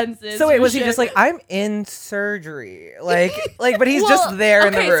pretenses. So wait, for was he sure. just like, I'm in surgery? Like, but he's Well, just there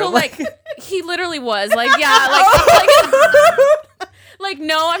in the okay, room. so like, he literally was like, yeah, like, like,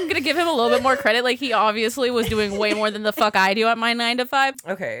 no, I'm gonna give him a little bit more credit. Like, he obviously was doing way more than the fuck I do at my 9 to 5.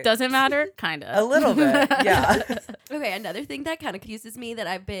 okay. Doesn't matter, kind A of. little bit, yeah. Okay, another thing that kind of confuses me that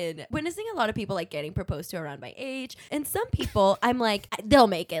I've been witnessing a lot of people like getting proposed to around my age. And some people, I'm like, they'll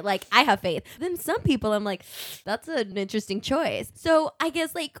make it. Like, I have faith. Then some people, I'm like, that's an interesting choice. So I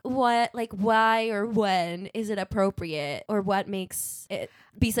guess like what, like why or when is it appropriate or what makes it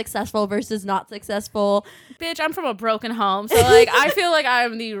be successful versus not successful? Bitch, I'm from a broken home, so like, I feel like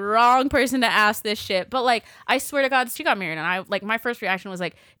I'm the wrong person to ask this shit. But like, I swear to God, she got married, and I like my first reaction was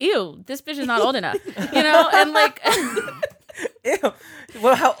like, ew, this bitch is not old enough, you know? And like, Ew.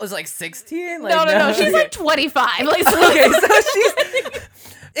 Well, how was like 16? Like, No. She's like 25. Like, okay, so she's.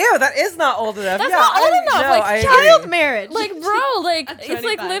 Ew, that is not old enough. That's yeah, not old enough. No, Like, I Child agree. marriage. like, bro, like, At it's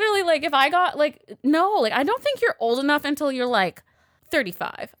like 25. literally like if I got like, no, like, I don't think you're old enough until you're like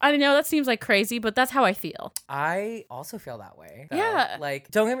 35. I know that seems like crazy, but that's how I feel. I also feel that way. though. Yeah. Like,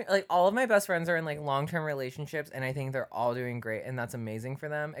 don't get me, like, all of my best friends are in like long-term relationships, and I think they're all doing great, and that's amazing for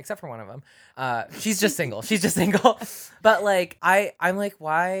them, except for one of them. She's just single. She's just single. But like, I'm like,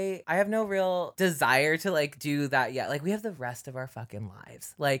 why? I have no real desire to like do that yet. Like, we have the rest of our fucking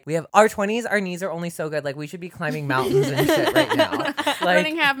lives. Like, we have our 20s, our knees are only so good. Like, we should be climbing mountains and shit right now. Like,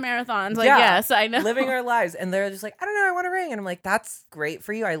 Running half marathons. Like, yeah, yes, I know. living our lives, and they're just like, I don't know, I want a ring, and I'm like, that's great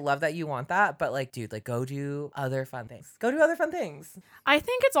for you. I love that you want that, but like, dude, like, go do other fun things. Go do other fun things. I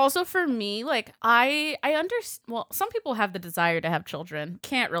think it's also for me, like, I understand. Well, some people have the desire to have children.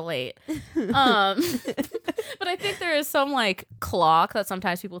 Can't relate. But I think there is some like clock that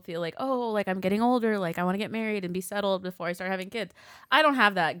sometimes people feel like, oh, like I'm getting older, like I want to get married and be settled before I start having kids. I don't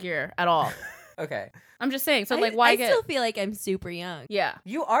have that gear at all. Okay. I'm just saying. So like, why I get? still feel like I'm super young. Yeah.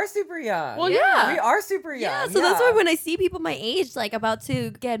 You are super young. Well, yeah. We are super young. Yeah, so that's why when I see people my age like about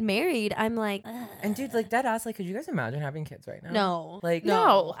to get married, I'm like, ugh. And dude, like, dead ass, like, could you guys imagine having kids right now? No. Like,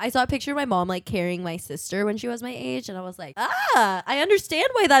 No. I saw a picture of my mom like carrying my sister when she was my age, and I was like, I understand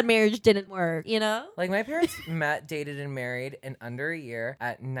why that marriage didn't work, you know? Like, my parents met, dated, and married in under a year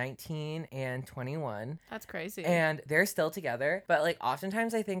at 19 and 21. That's crazy. And they're still together. But like,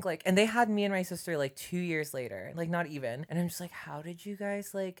 oftentimes I think like, and they had me and my sister like 2 years later, like not even. And I'm just like, how did you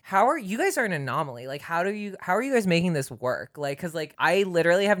guys like, you guys are an anomaly. Like, how are you guys making this work? Like, cause like, I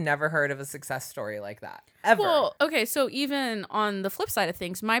literally have never heard of a success story like that. Ever. Well, okay, so even on the flip side of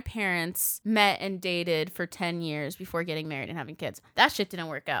things, my parents met and dated for 10 years before getting married and having kids. That shit didn't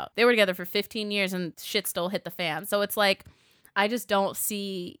work out. They were together for 15 years and shit still hit the fan. So it's like, I just don't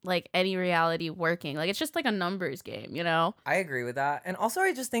see like any reality working. Like, it's just like a numbers game, you know? I agree with that. And also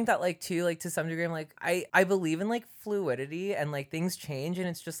I just think that like too, like to some degree, I'm like, I believe in like fluidity and like things change, and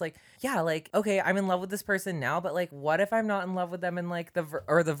it's just like, yeah, like, okay, I'm in love with this person now, but like, what if I'm not in love with them in like the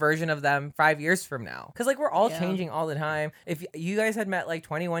version of them 5 years from now? Cause like, we're all changing all the time. If you guys had met like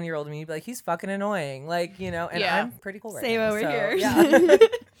 21-year-old me, you'd be like, he's fucking annoying. Like, you know, and Yeah. I'm pretty cool right Same now. over here. Yeah.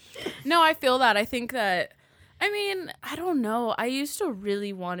 No, I feel that. I think that, I mean, I don't know. I used to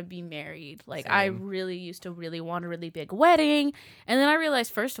really want to be married. Like, I Same. really used to really want a really big wedding. And then I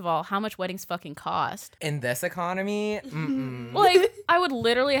realized, first of all, how much weddings fucking cost. In this economy, mm-mm. Like, I would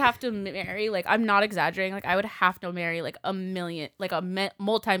literally have to marry, like, I'm not exaggerating. Like, I would have to marry, like, a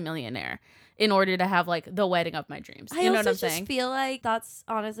multi-millionaire in order to have, like, the wedding of my dreams. I You know also what I'm just saying? feel like that's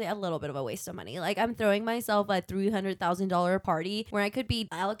honestly a little bit of a waste of money. Like, I'm throwing myself a $300,000 party where I could be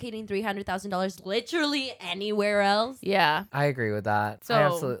allocating $300,000 literally anywhere else. Yeah. I agree with that. So, I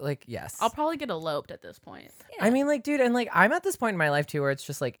absolutely, like, yes. I'll probably get eloped at this point. Yeah. I mean, like, dude, and like, I'm at this point in my life too where it's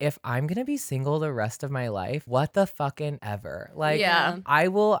just like, if I'm gonna be single the rest of my life, what the fucking ever? Like, Yeah. I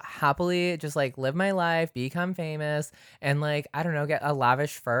will happily just like live my life, become famous, and like, I don't know, get a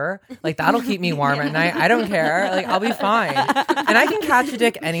lavish fur. Like, that'll keep me warm at night. I don't care. Like, I'll be fine. And I can catch a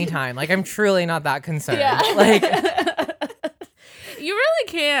dick anytime. Like, I'm truly not that concerned. Like, You really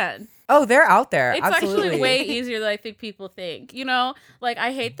can. oh, they're out there. It's Absolutely. actually way easier than I think people think. You know, like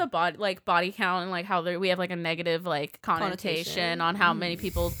I hate the body count and like how we have like a negative like connotation on how many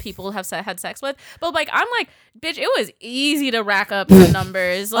people have had sex with. But like I'm like, bitch, it was easy to rack up the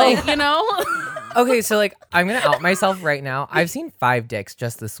numbers. Like you know. Okay, so like I'm gonna out myself right now. I've seen 5 dicks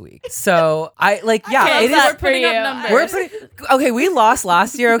just this week. So I like, yeah, Okay, it so is. we're putting up numbers. We're putting, okay, we lost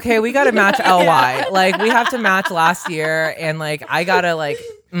last year. Okay, we got to match LY. Like, we have to match last year, and like, I gotta like,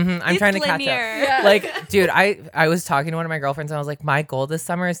 I'm trying to catch up. linear. Like, dude, I was talking to one of my girlfriends, and I was like, my goal this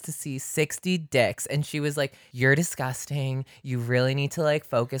summer is to see 60 dicks, and she was like, you're disgusting. You really need to like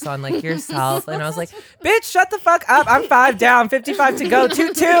focus on like yourself. And I was like, bitch, shut the fuck up. I'm 5 down, 55 to go,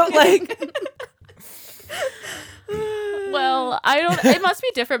 2-2. Like. Well, I don't. It must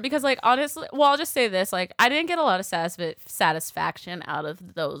be different because, like, honestly, well, I'll just say this: like, I didn't get a lot of satisfaction out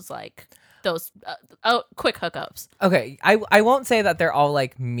of those quick hookups. Okay, I won't say that they're all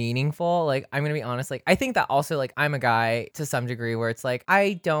like meaningful. Like, I'm gonna be honest. Like, I think that also like I'm a guy to some degree where it's like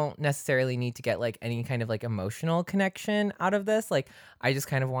I don't necessarily need to get like any kind of like emotional connection out of this. Like, I just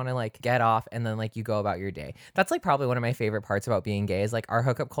kind of want to like get off and then like you go about your day. That's like probably one of my favorite parts about being gay is like our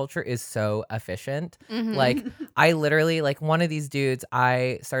hookup culture is so efficient. Like, I literally like one of these dudes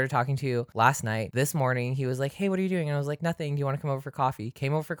I started talking to last night. This morning he was like, hey, what are you doing? And I was like, nothing. Do you want to come over for coffee?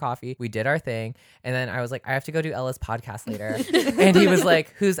 Came over for coffee. We did our our thing. And then I was like, I have to go do Ella's podcast later. And he was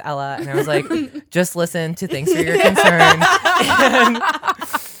like, who's Ella? And I was like, just listen to Thanks for Your Concern.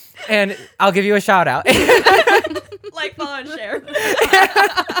 And I'll give you a shout out. Like, follow, and share.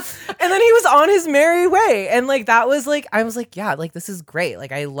 And then he was on his merry way. And like, that was like, I was like, yeah, like, this is great.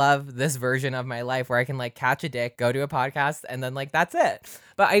 Like, I love this version of my life where I can like catch a dick, go to a podcast, and then like, that's it.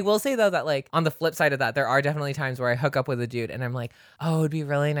 But I will say though that like on the flip side of that, there are definitely times where I hook up with a dude and I'm like, oh, it'd be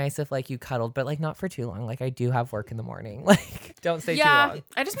really nice if like you cuddled, but like not for too long. Like I do have work in the morning. Like don't stay too long.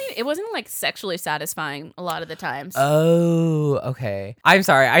 I just mean it wasn't like sexually satisfying a lot of the times. Oh, okay. I'm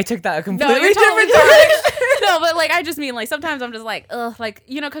sorry. I took that a completely you're totally different direction. No, but like I just mean like sometimes I'm just like, ugh, like,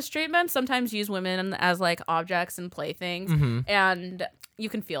 you know, because straight men sometimes use women as like objects and playthings, and you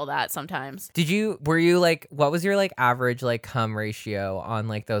can feel that sometimes. Were you like, what was your like average like cum ratio on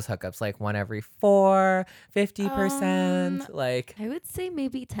like those hookups? Like 1 every 4, 50%, like I would say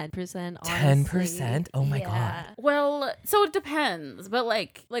maybe 10%. 10%? Oh my God. Well, so it depends, but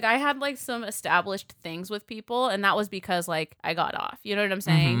like I had like some established things with people, and that was because like I got off. You know what I'm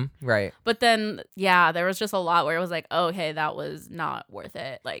saying? Right. But then, yeah, there was just a lot where it was like, oh, hey, that was not worth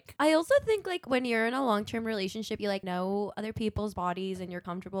it. Like, I also think like when you're in a long-term relationship, you like know other people's bodies and you're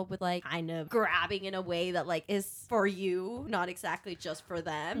comfortable with like kind of grabbing in a way that like is for you, not exactly just for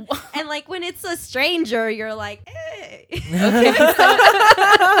them. And like when it's a stranger, you're like, hey. okay,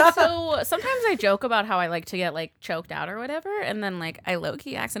 so sometimes I joke about how I like to get like choked out or whatever, and then like I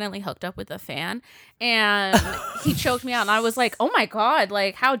low-key accidentally hooked up with a fan and he choked me out, and I was like, oh my God,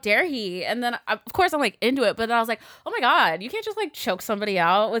 like how dare he? And then of course I'm like into it, but then I was like, oh my God, you can't just like choke somebody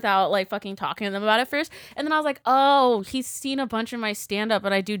out without like fucking talking to them about it first. And then I was like, oh, he's seen a bunch of my stand-up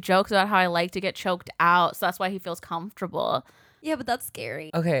and I do jokes about how I like to get choked out, so that's why he feels comfortable. Yeah, but that's scary.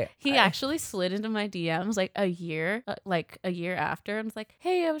 Okay. He actually slid into my DMs like a year after, and was like,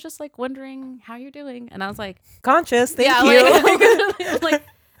 hey, I was just like wondering how you're doing. And I was like, Conscious, thank yeah, you. like,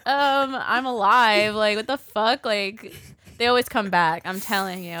 I'm alive. Like, what the fuck? Like, they always come back. I'm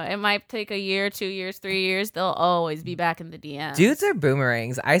telling you. It might take a year, 2 years, 3 years. They'll always be back in the DMs. Dudes are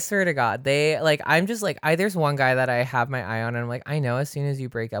boomerangs. I swear to God. They like, I'm just like, there's one guy that I have my eye on, and I'm like, I know as soon as you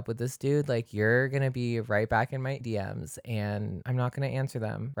break up with this dude, like you're going to be right back in my DMs, and I'm not going to answer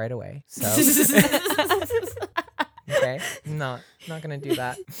them right away. So, okay. I'm not going to do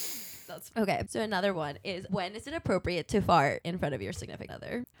that. Okay, so another one is, when is it appropriate to fart in front of your significant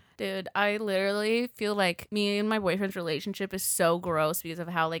other? Dude, I literally feel like me and my boyfriend's relationship is so gross because of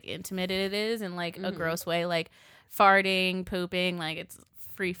how like intimate it is in like a gross way. Like farting, pooping, like it's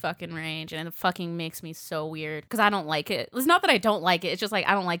free fucking range, and it fucking makes me so weird because I don't like it. It's not that I don't like it. It's just like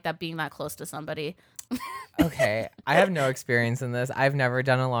I don't like that being that close to somebody. Okay, I have no experience in this. I've never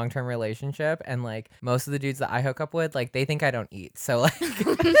done a long-term relationship, and like most of the dudes that I hook up with, like they think I don't eat. So like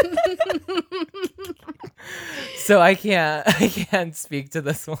so I can't speak to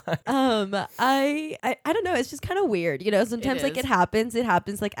this one. I don't know, it's just kind of weird, you know. Sometimes like is. it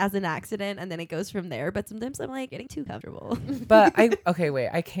happens like as an accident, and then it goes from there, but sometimes I'm like getting too comfortable. But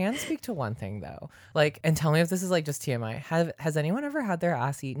I can speak to one thing though. Like, and tell me if this is like just TMI. Has anyone ever had their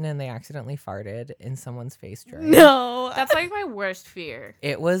ass eaten and they accidentally farted in someone's face during? No, That's like my worst fear.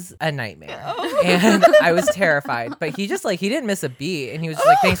 It was a nightmare. And I was terrified. But he just like, he didn't miss a beat, and he was just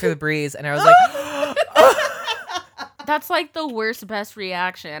like, thanks for the breeze. And I was like, That's like the worst best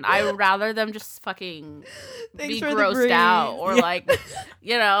reaction. I would rather them just fucking Thanks be for the grossed out breeze. or like,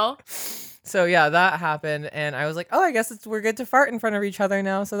 you know. so yeah, that happened. And I was like, oh, I guess we're good to fart in front of each other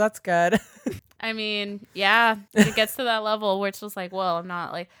now. So that's good. I mean, yeah, it gets to that level where it's just like, well, I'm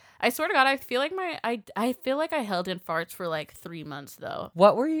not like, I swear to God, I feel like I feel like I held in farts for like 3 months though.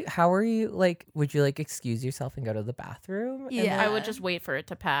 How were you like, would you like excuse yourself and go to the bathroom? And Yeah. I would just wait for it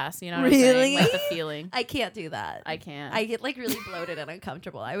to pass. You know what Really? I'm saying? Like the feeling. I can't do that. I can't. I get like really bloated and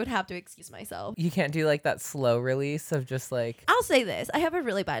uncomfortable. I would have to excuse myself. you can't do like that slow release of just like, I'll say this: I have a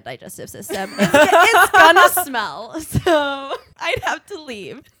really bad digestive system. It's gonna smell, so I'd have to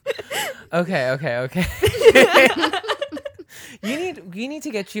leave. okay. You need to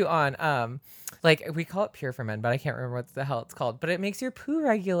get you on like we call it Pure for Men, but I can't remember what the hell it's called. But it makes your poo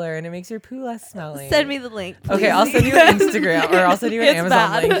regular and it makes your poo less smelly. Send me the link. Okay, please. I'll send you an Instagram, or I'll send you an It's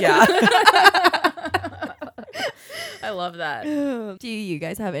Amazon bad. link. Yeah. I love that. Do you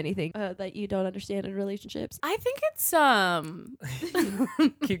guys have anything that you don't understand in relationships? I think it's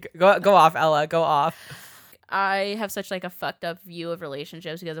Go off, Ella. Go off. I have such like a fucked up view of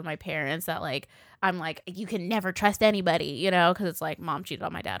relationships because of my parents that like I'm like, you can never trust anybody, you know, because it's like mom cheated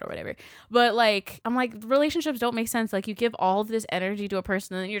on my dad or whatever. But like I'm like, relationships don't make sense. Like you give all of this energy to a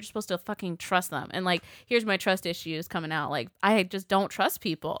person and then you're just supposed to fucking trust them. And like here's my trust issues coming out. Like I just don't trust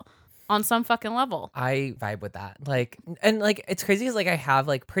people on some fucking level. I vibe with that. Like, and like, it's crazy because like I have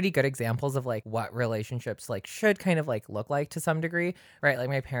like pretty good examples of like what relationships like should kind of like look like to some degree, right? Like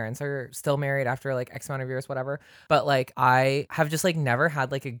my parents are still married after like X amount of years, whatever. But like I have just like never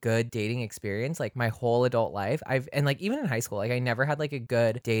had like a good dating experience like my whole adult life. And like even in high school, like I never had like a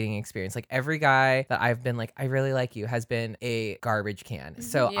good dating experience. Like every guy that I've been like, I really like you has been a garbage can.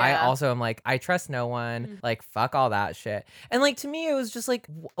 So I Yeah. also am like, I trust no one. Like fuck all that shit. And like to me, it was just like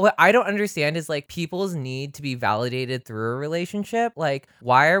what I don't understand is like people's need to be validated through a relationship. Like,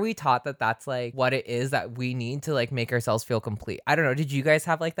 why are we taught that that's like what it is that we need to like make ourselves feel complete? I don't know. Did you guys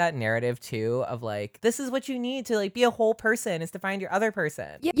have like that narrative too of like, this is what you need to like be a whole person is to find your other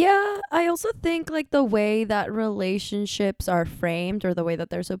person? Yeah, I also think like the way that relationships are framed or the way that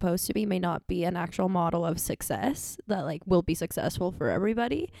they're supposed to be may not be an actual model of success that like will be successful for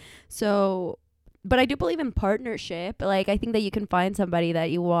everybody. So, but I do believe in partnership. Like I think that you can find somebody that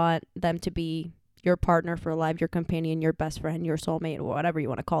you want them to be your partner for life, your companion, your best friend, your soulmate, whatever you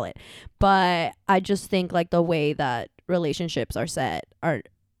want to call it. But I just think like the way that relationships are set are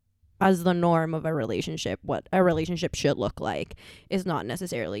as the norm of a relationship, what a relationship should look like is not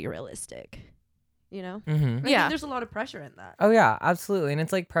necessarily realistic. You know? Mm-hmm. I Yeah. think there's a lot of pressure in that. Oh yeah, absolutely. And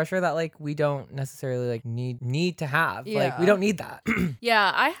it's like pressure that like we don't necessarily like need to have. Like we Yeah. don't need that. Yeah,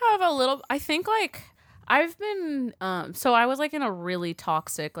 I have a little. I think like I've been. So I was like in a really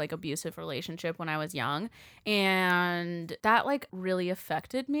toxic, like abusive relationship when I was young, and that like really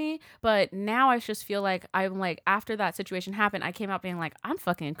affected me. But now I just feel like I'm like after that situation happened, I came out being like I'm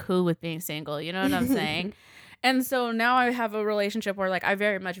fucking cool with being single. You know what I'm saying? And so now I have a relationship where like I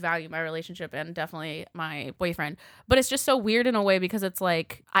very much value my relationship and definitely my boyfriend. But it's just so weird in a way because it's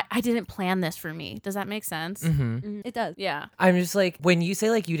like I didn't plan this for me. Does that make sense? Mm-hmm. It does. Yeah. I'm just like, when you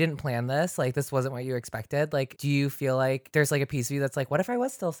say like you didn't plan this, like this wasn't what you expected, like do you feel like there's like a piece of you that's like, what if I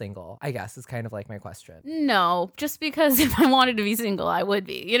was still single? I guess is kind of like my question. No, just because if I wanted to be single, I would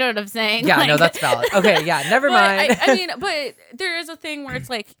be. You know what I'm saying? Yeah, no, Like- that's valid. Okay, yeah, never But mind. I mean, but there is a thing where it's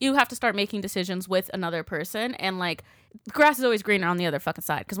like you have to start making decisions with another person, and like the grass is always greener on the other fucking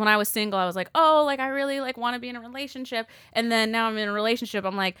side. Because when I was single, I was like, oh, like I really like want to be in a relationship, and then now I'm in a relationship,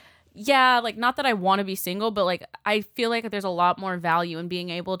 I'm like, yeah, like not that I want to be single, but like I feel like there's a lot more value in being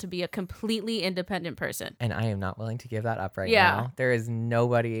able to be a completely independent person. And I am not willing to give that up right Yeah. now. There is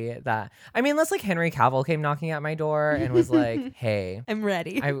nobody that, I mean, unless like Henry Cavill came knocking at my door and was like, hey, I'm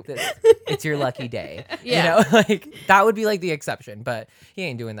ready. it's your lucky day. Yeah. You know, like that would be like the exception, but he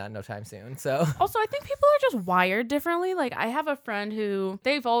ain't doing that no time soon. So Also, I think people are just wired differently. Like, I have a friend who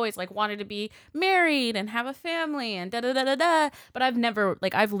they've always like wanted to be married and have a family and da da da da da. But I've never,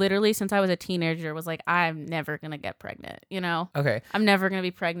 like, I've literally since I was a teenager was like, I'm never gonna get pregnant. You know, okay. I'm never gonna be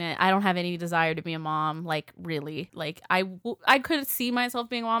pregnant. I don't have any desire to be a mom. Like, really, like I could see myself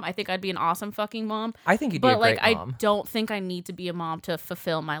being a mom. I think I'd be an awesome fucking mom. I think you'd be a But like, great mom. I don't think I need to be a mom to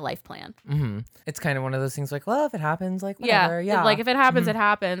fulfill my life plan. Mm-hmm. It's kind of one of those things like, well, if it happens, like, Yeah, whatever. Yeah. like if it happens, it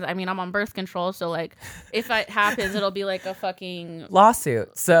happens. I mean, I'm on birth control, so like, if it happens, it'll be like a fucking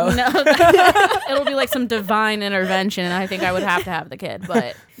Lawsuit. So no, it'll be like some divine intervention, and I think I would have to have the kid.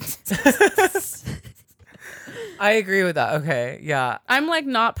 But I agree with that. Okay. Yeah. I'm like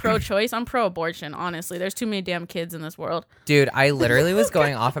not pro-choice. I'm pro-abortion. Honestly, there's too many damn kids in this world. Dude, I literally was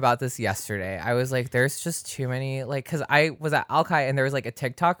going off about this yesterday. I was like, there's just too many, like, because I was at Alki and there was like a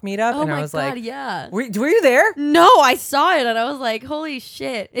TikTok meetup. Oh and my I was god, like, yeah. were you there? No, I saw it and I was like, holy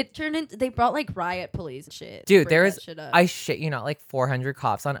shit. It turned into, they brought like riot police and shit. to Dude, break there that was, shit up. I shit you not, like 400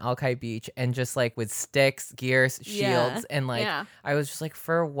 cops on Alki Beach and just like with sticks, gears, Yeah. shields. And like, Yeah. I was just like,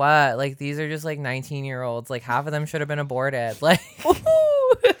 for what? Like, these are just like 19-year-olds. Like, half of them should have been aborted. Like,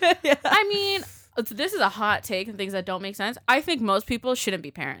 Yeah. I mean, this is a hot take and things that don't make sense. I think most people shouldn't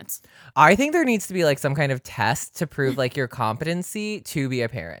be parents. I think there needs to be like some kind of test to prove like your competency to be a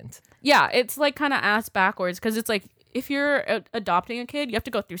parent. Yeah, it's like kind of ass backwards because it's like if you're adopting a kid, you have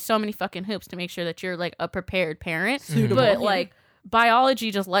to go through so many fucking hoops to make sure that you're like a prepared parent. But like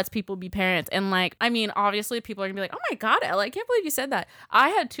biology just lets people be parents. And like, I mean, obviously people are gonna be like, oh my God, Ella, I can't believe you said that. I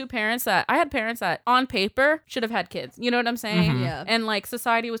had parents that on paper should have had kids. You know what I'm saying? Mhm. Yeah. And like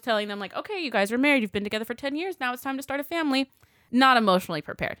society was telling them like, okay, you guys are married. You've been together for 10 years. Now it's time to start a family. Not emotionally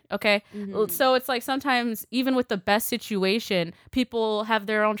prepared. Okay. Mhm. So it's like sometimes even with the best situation, people have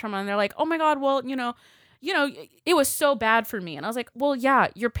their own trauma and they're like, oh my God, well, you know, you know, it was so bad for me. And I was like, well, yeah,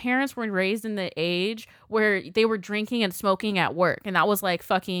 your parents were raised in the age where they were drinking and smoking at work. And that was like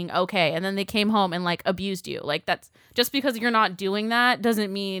fucking okay. And then they came home and like abused you. Like that's just because you're not doing that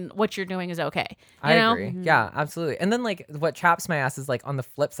doesn't mean what you're doing is okay. You know? Agree. Yeah, absolutely. And then like what chaps my ass is like on the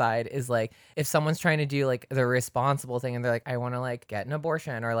flip side is like if someone's trying to do like the responsible thing and they're like, I want to like get an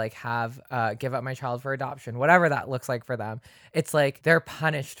abortion or like have give up my child for adoption, whatever that looks like for them. It's like they're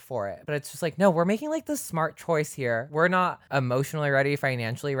punished for it. But it's just like, no, we're making like the smart choice here. We're not emotionally ready,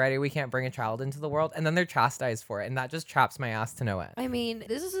 financially ready. We can't bring a child into the world. And then they're chastised for it. And that just chaps my ass to no end. I mean,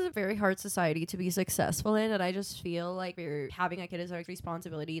 this is a very hard society to be successful in, and I just feel like you're having a kid is a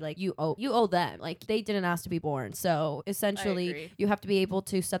responsibility. Like you owe them. Like they didn't ask to be born, so essentially you have to be able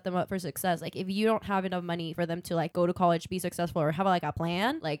to set them up for success. Like if you don't have enough money for them to like go to college, be successful, or have like a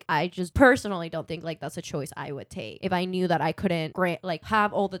plan, like I just personally don't think like that's a choice I would take if I knew that I couldn't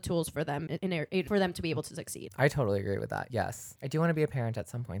have all the tools for them for them to be able to succeed. I totally agree with that. Yes. I do want to be a parent at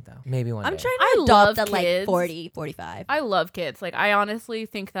some point though. Maybe one I'm day. trying I to love adopt at like kids. 40, 45. I love kids. Like I honestly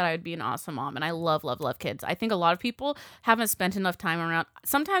think that I would be an awesome mom, and I love kids. I think a lot of people haven't spent enough time around.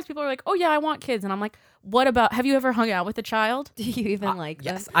 Sometimes people are like, "Oh yeah, I want kids," and I'm like, "What about? Have you ever hung out with a child?" Do you even like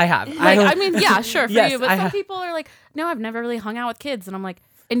Yes, them? I have. Like, I mean, yeah, sure for Yes, you, but I some have. people are like, "No, I've never really hung out with kids," and I'm like,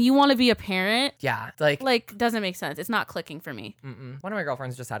 "And you want to be a parent?" Yeah. Like doesn't make sense. It's not clicking for me. One of my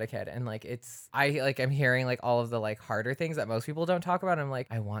girlfriends just had a kid and like I'm hearing like all of the like harder things that most people don't talk about. I'm like,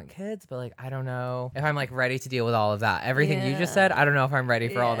 I want kids, but like I don't know if I'm like ready to deal with all of that. Everything you just said, I don't know if I'm ready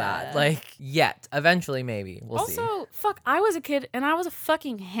for all that. Yeah. Like yet. Eventually maybe. We'll see. Also, fuck, I was a kid and I was a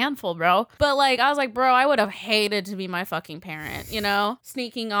fucking handful, bro. But like, I was like, bro, I would have hated to be my fucking parent, you know?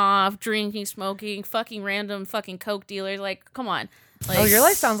 Sneaking off, drinking, smoking, fucking random fucking coke dealers. Like, come on. Like, Oh, your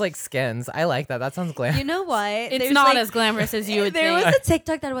life sounds like Skins. I like that. That sounds glam. You know what? it's There's, not like, as glamorous as you would there think. was a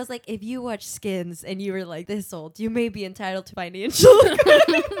TikTok that was like, if you watch Skins and you were like this old, you may be entitled to financial.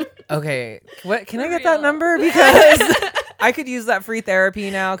 Okay, what can I get real. that number? Because I could use that free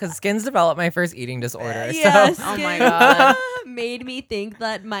therapy now because Skins developed my first eating disorder. Yes, So Oh my Skins God. made me think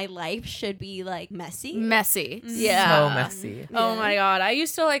that my life should be like messy. Messy. Mm. Yeah. so messy. Oh Yeah. my God. I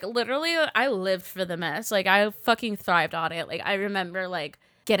used to like literally, I lived for the mess. Like I fucking thrived on it. Like I remember like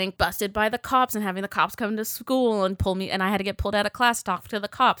getting busted by the cops and having the cops come to school and pull me, and I had to get pulled out of class, talk to the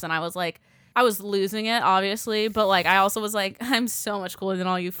cops. And I was like, I was losing it, obviously, but like I also was like, I'm so much cooler than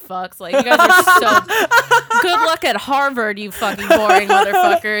all you fucks. Like you guys are so good luck at Harvard, you fucking boring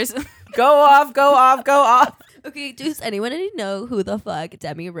motherfuckers. Go off, go off, go off. Okay, does anyone know who the fuck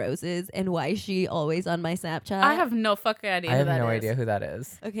Demi Rose is and why she always on my Snapchat? I have no fucking idea. I who have that no is. idea who that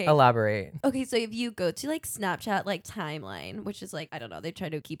is. Okay. Elaborate. Okay, so if you go to like Snapchat like timeline, which is like I don't know, they try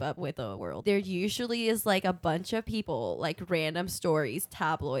to keep up with the world. There usually is like a bunch of people, like random stories,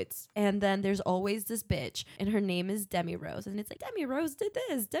 tabloids, and then there's always this bitch, and her name is Demi Rose, and it's like Demi Rose did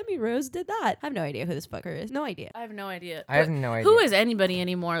this, Demi Rose did that. I have no idea who this fucker is. No idea. I have no idea. I have But no idea. Who is anybody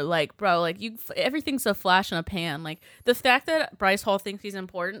anymore? Like, bro, like everything's a flash in a pan. Like the fact that Bryce Hall thinks he's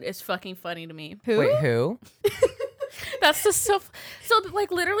important is fucking funny to me. Who? Wait, who? That's just so like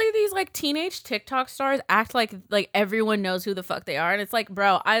literally these like teenage TikTok stars act like everyone knows who the fuck they are, and it's like,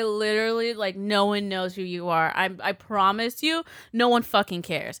 bro, I literally like no one knows who you are. I promise you, no one fucking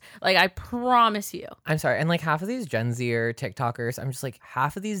cares. Like I promise you. I'm sorry. And like half of these Gen Z or TikTokers, I'm just like,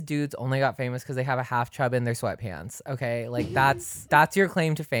 half of these dudes only got famous because they have a half chub in their sweatpants. Okay. Like that's your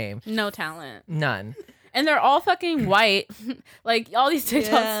claim to fame. No talent. None. And they're all fucking white. Like all these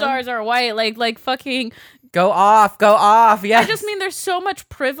TikTok Yeah. stars are white. Like fucking Go off. Go off. Yes. I just mean there's so much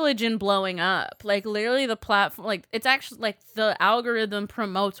privilege in blowing up. Like literally the platform, like it's actually like the algorithm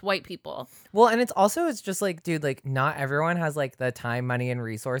promotes white people. Well, and it's just like, dude, like not everyone has like the time, money, and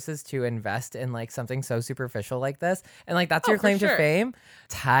resources to invest in like something so superficial like this. And like that's Oh, your for claim sure. to fame.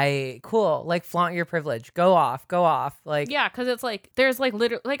 Tight. Cool. Like flaunt your privilege. Go off. Go off. Like Yeah, because it's like there's like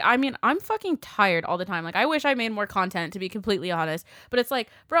literally like I mean I'm fucking tired all the time. Like I wish I made more content, to be completely honest. But it's like,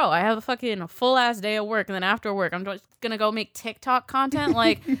 bro, I have a fucking full ass day of work, and then after work I'm just gonna go make TikTok content.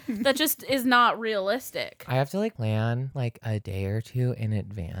 Like that just is not realistic. I have to like plan like a day or two in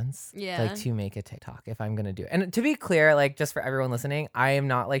advance. Yeah. Like to make a TikTok if I'm gonna do it. And to be clear, like just for everyone listening, I am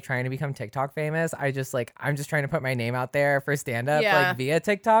not like trying to become TikTok famous. I'm just trying to put my name out there for stand up Yeah. like via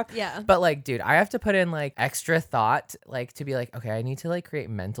TikTok. Yeah. But like, dude, I have to put in like extra thought, like to be like, okay, I need to like create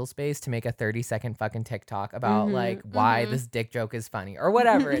mental space to make a 30-second fucking TikTok about like why this dick joke is funny or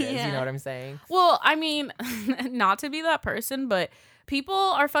whatever it is. You Yeah. know what I'm saying? Well, I mean, not to be that person, but people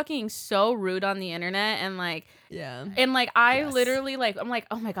are fucking so rude on the internet, and like Yeah. I Yes. literally like I'm like,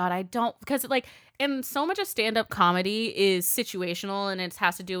 oh my God, I don't, because like And so much of stand-up comedy is situational, and it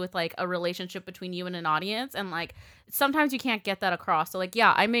has to do with like a relationship between you and an audience, and like sometimes you can't get that across. So like,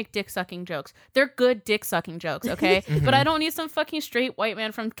 yeah, I make dick sucking jokes. They're good dick sucking jokes, okay? But I don't need some fucking straight white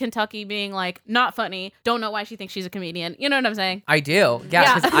man from Kentucky being like, not funny, don't know why she thinks she's a comedian. You know what I'm saying? I do.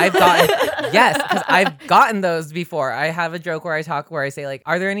 Yeah, because I've gotten those before. I have a joke where I say like,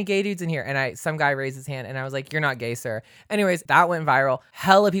 are there any gay dudes in here? And some guy raised his hand and I was like, you're not gay, sir. Anyways, that went viral.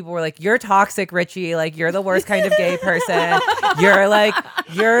 Hella people were like, you're toxic, Richie. Like, you're the worst kind of gay person.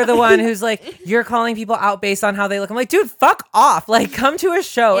 You're the one who's like, you're calling people out based on how they look. I'm like, dude, fuck off. Like, come to a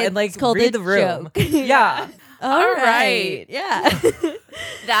show and like read the room. Yeah. All right. right. Yeah.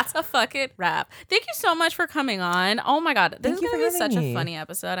 That's a fucking wrap. Thank you so much for coming on. Oh my God. This is you going to for be such having a me. funny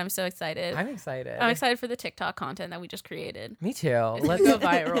episode. I'm so excited. I'm excited. I'm excited for the TikTok content that we just created. Me too. Let's go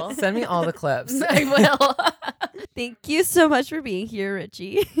viral. Send me all the clips. I will. Thank you so much for being here,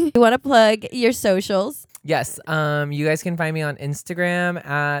 Richie. You want to plug your socials? Yes. You guys can find me on Instagram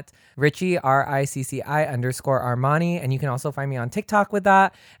at Richie, RICCI_Armani. And you can also find me on TikTok with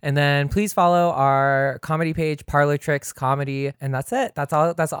that. And then please follow our comedy page, Parlor Tricks Comedy. And that's it. That's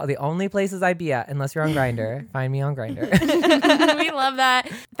all. That's all the only places I'd be at, unless you're on Grindr. Find me on Grindr. We love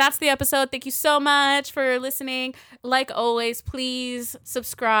that. That's the episode. Thank you so much for listening. Like always, please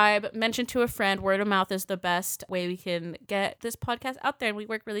subscribe, mention to a friend. Word of mouth is the best way we can get this podcast out there. And we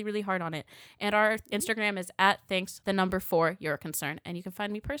work really, really hard on it. And our Instagram is at thanks4 your concern. And you can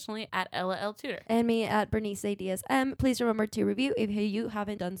find me personally at Ella L. Tudor. And me at Bernice DSM. Please remember to review if you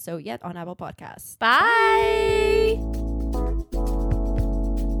haven't done so yet on Apple Podcasts. Bye.